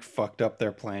pandemic fucked up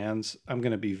their plans, I'm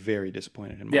going to be very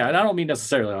disappointed in Marvel. Yeah, and I don't mean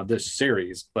necessarily on this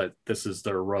series, but this is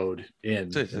their road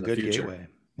in. It's a good gateway.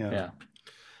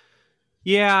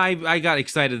 Yeah, I got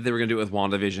excited that they were going to do it with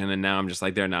WandaVision, and now I'm just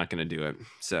like, they're not going to do it.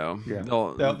 So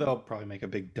they'll probably make a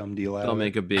big dumb deal out of it. They'll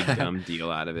make a big dumb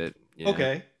deal out of it. Yeah.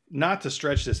 Okay. Not to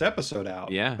stretch this episode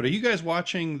out. Yeah. But are you guys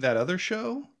watching that other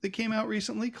show that came out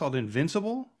recently called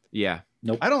Invincible? Yeah.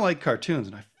 Nope. I don't like cartoons,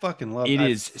 and I fucking love it. It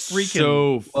is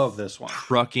so love this one.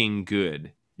 Trucking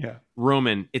good. Yeah.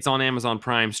 Roman, it's on Amazon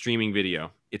Prime streaming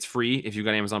video. It's free if you've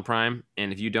got Amazon Prime,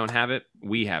 and if you don't have it,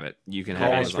 we have it. You can have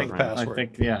Amazon Prime. I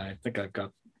think I've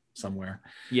got somewhere.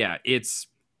 Yeah, it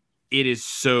is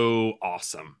so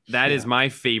awesome. That is my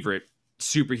favorite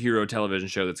superhero television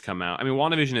show that's come out. I mean,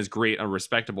 WandaVision is great, a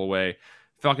respectable way.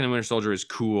 Falcon and Winter Soldier is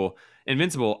cool.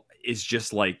 Invincible is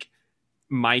just like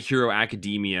My Hero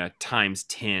Academia times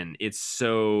 10. It's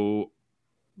so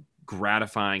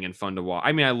gratifying and fun to watch.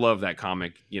 I mean, I love that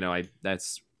comic.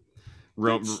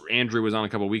 Andrew was on a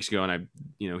couple of weeks ago, and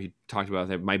he talked about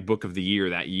that. My book of the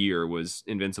year that year was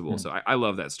Invincible. So I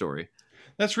love that story.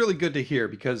 That's really good to hear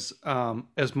because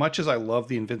as much as I love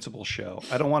the Invincible show,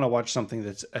 I don't want to watch something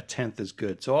that's a tenth as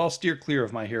good. So I'll steer clear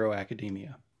of My Hero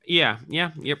Academia. Yeah.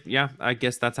 I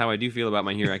guess that's how I do feel about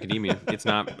My Hero Academia. It's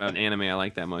not an anime I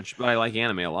like that much, but I like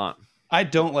anime a lot. I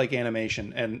don't like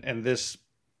animation, and this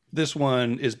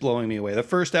one is blowing me away. The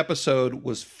first episode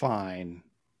was fine,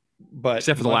 but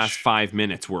except for the last 5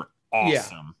 minutes were awesome.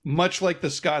 Yeah, much like the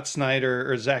Scott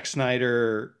Snyder or Zack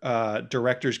Snyder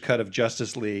director's cut of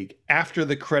Justice League, after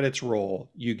the credits roll,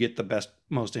 you get the best,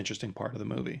 most interesting part of the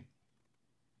movie,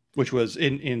 which was,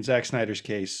 in Zack Snyder's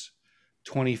case,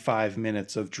 25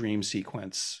 minutes of dream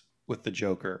sequence with the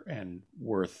Joker, and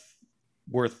worth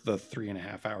the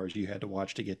 3.5 hours you had to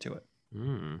watch to get to it.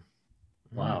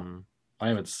 Wow.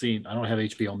 I don't have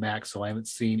HBO Max, so I haven't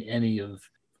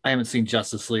seen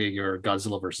Justice League or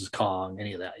Godzilla versus Kong,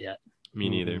 any of that yet. Me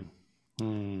neither.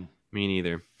 Me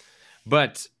neither.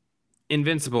 But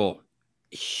Invincible,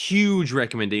 huge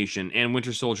recommendation, and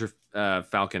Winter Soldier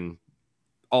Falcon,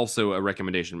 also a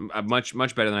recommendation. Much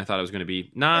better than I thought it was going to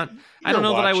be. I don't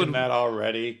know that I would. That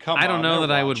already. I don't know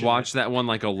that I would watch that one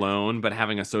like alone, but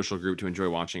having a social group to enjoy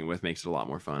watching it with makes it a lot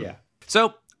more fun. Yeah.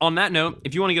 So, on that note,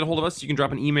 if you want to get a hold of us, you can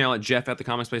drop an email at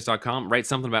jeff@thecomicspace.com. Write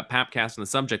something about Papcast in the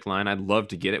subject line. I'd love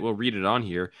to get it. We'll read it on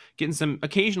here. Getting some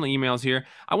occasional emails here.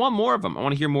 I want more of them. I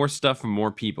want to hear more stuff from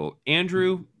more people.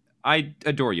 Andrew, I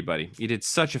adore you, buddy. You did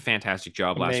such a fantastic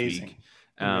job last week.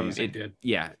 Amazing.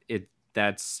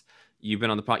 You've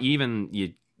been on the pod.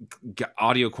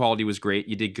 Audio quality was great.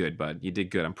 You did good, bud. You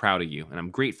did good. I'm proud of you, and I'm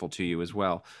grateful to you as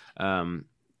well.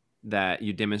 That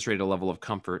you demonstrated a level of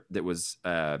comfort that was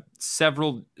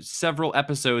several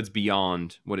episodes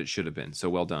beyond what it should have been. So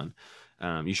well done.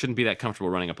 You shouldn't be that comfortable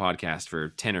running a podcast for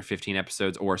 10 or 15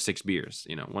 episodes or 6 beers.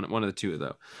 One of the two,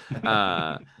 though.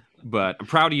 But I'm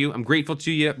proud of you. I'm grateful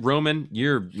to you. Roman,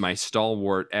 you're my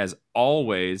stalwart as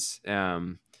always.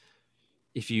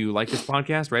 If you like this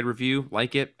podcast, write a review,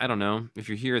 like it. I don't know. If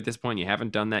you're here at this point and you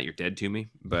haven't done that, you're dead to me.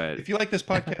 But if you like this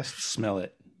podcast, smell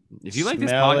it. If you like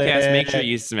this podcast, make sure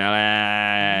you smell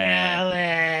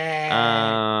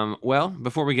it. Well,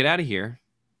 before we get out of here,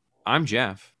 I'm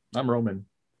Jeff. I'm Roman.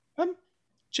 I'm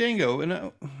Django, and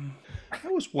I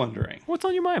was wondering. What's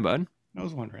on your mind, bud? I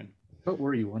was wondering. What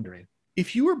were you wondering?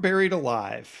 If you were buried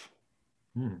alive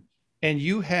and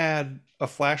you had a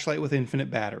flashlight with infinite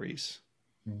batteries,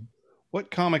 what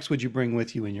comics would you bring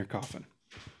with you in your coffin?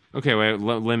 Okay, wait,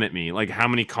 limit me. Like, how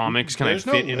many comics can I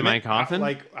fit into my coffin?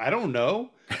 I don't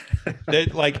know.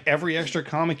 That like every extra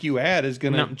comic you add is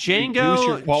going to reduce Django,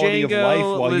 your quality of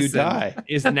life while you die.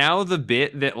 Is now the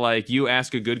bit that like you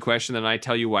ask a good question and I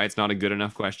tell you why it's not a good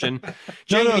enough question?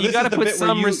 Django, no, you got to put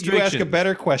some restrictions. You ask a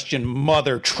better question,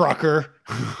 mother trucker.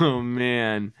 Oh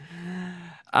man.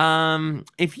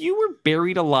 If you were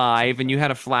buried alive and you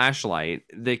had a flashlight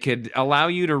that could allow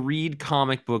you to read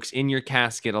comic books in your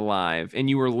casket alive, and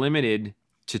you were limited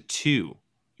to 2,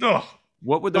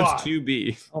 what would those 2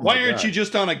 be? Why aren't you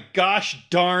just on a gosh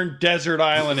darn desert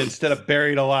island instead of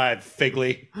buried alive,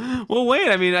 Figley? Well, wait.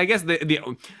 I mean, I guess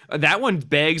that one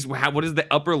begs what is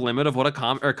the upper limit of what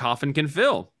a coffin can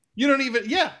fill? You don't even.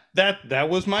 Yeah, that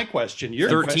was my question.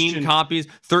 13 copies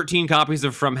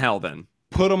of From Hell. Then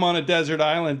put them on a desert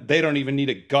island. They don't even need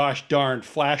a gosh darn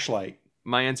flashlight.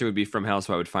 My answer would be From Hell,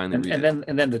 so I would finally read it.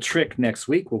 And then the trick next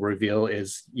week we'll reveal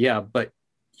is but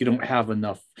you don't have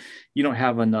enough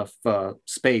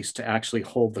space to actually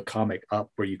hold the comic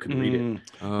up where you can read it.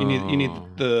 Oh. You need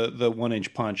the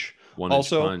 1-inch punch.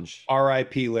 Also,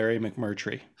 R.I.P. Larry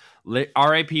McMurtry.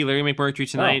 R.I.P. Larry McMurtry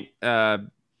tonight.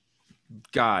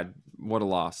 God, what a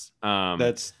loss.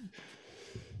 There's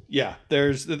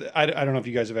I don't know if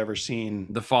you guys have ever seen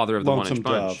the father of the 1-inch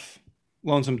punch.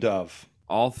 Lonesome Dove.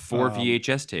 All 4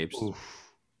 VHS tapes.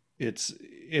 It's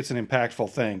an impactful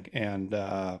thing, and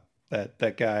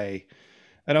that guy,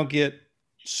 I don't get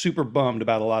super bummed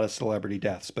about a lot of celebrity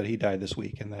deaths, but he died this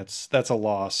week, and that's a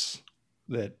loss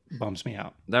that bums me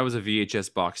out. That was a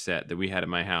VHS box set that we had at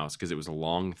my house because it was a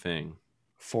long thing.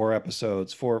 4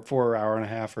 episodes, 4 hour and a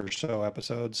half or so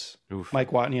episodes. Oof.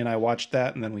 Mike Watney and I watched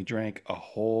that, and then we drank a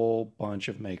whole bunch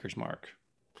of Maker's Mark.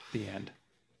 The end.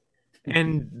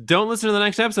 And don't listen to the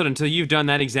next episode until you've done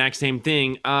that exact same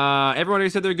thing. Everyone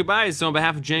already said their goodbyes. So on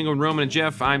behalf of Django and Roman and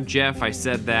Jeff, I'm Jeff. I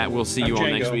said that. We'll see you all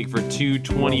next week for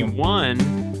 221.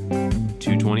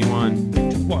 221.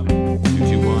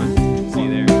 221.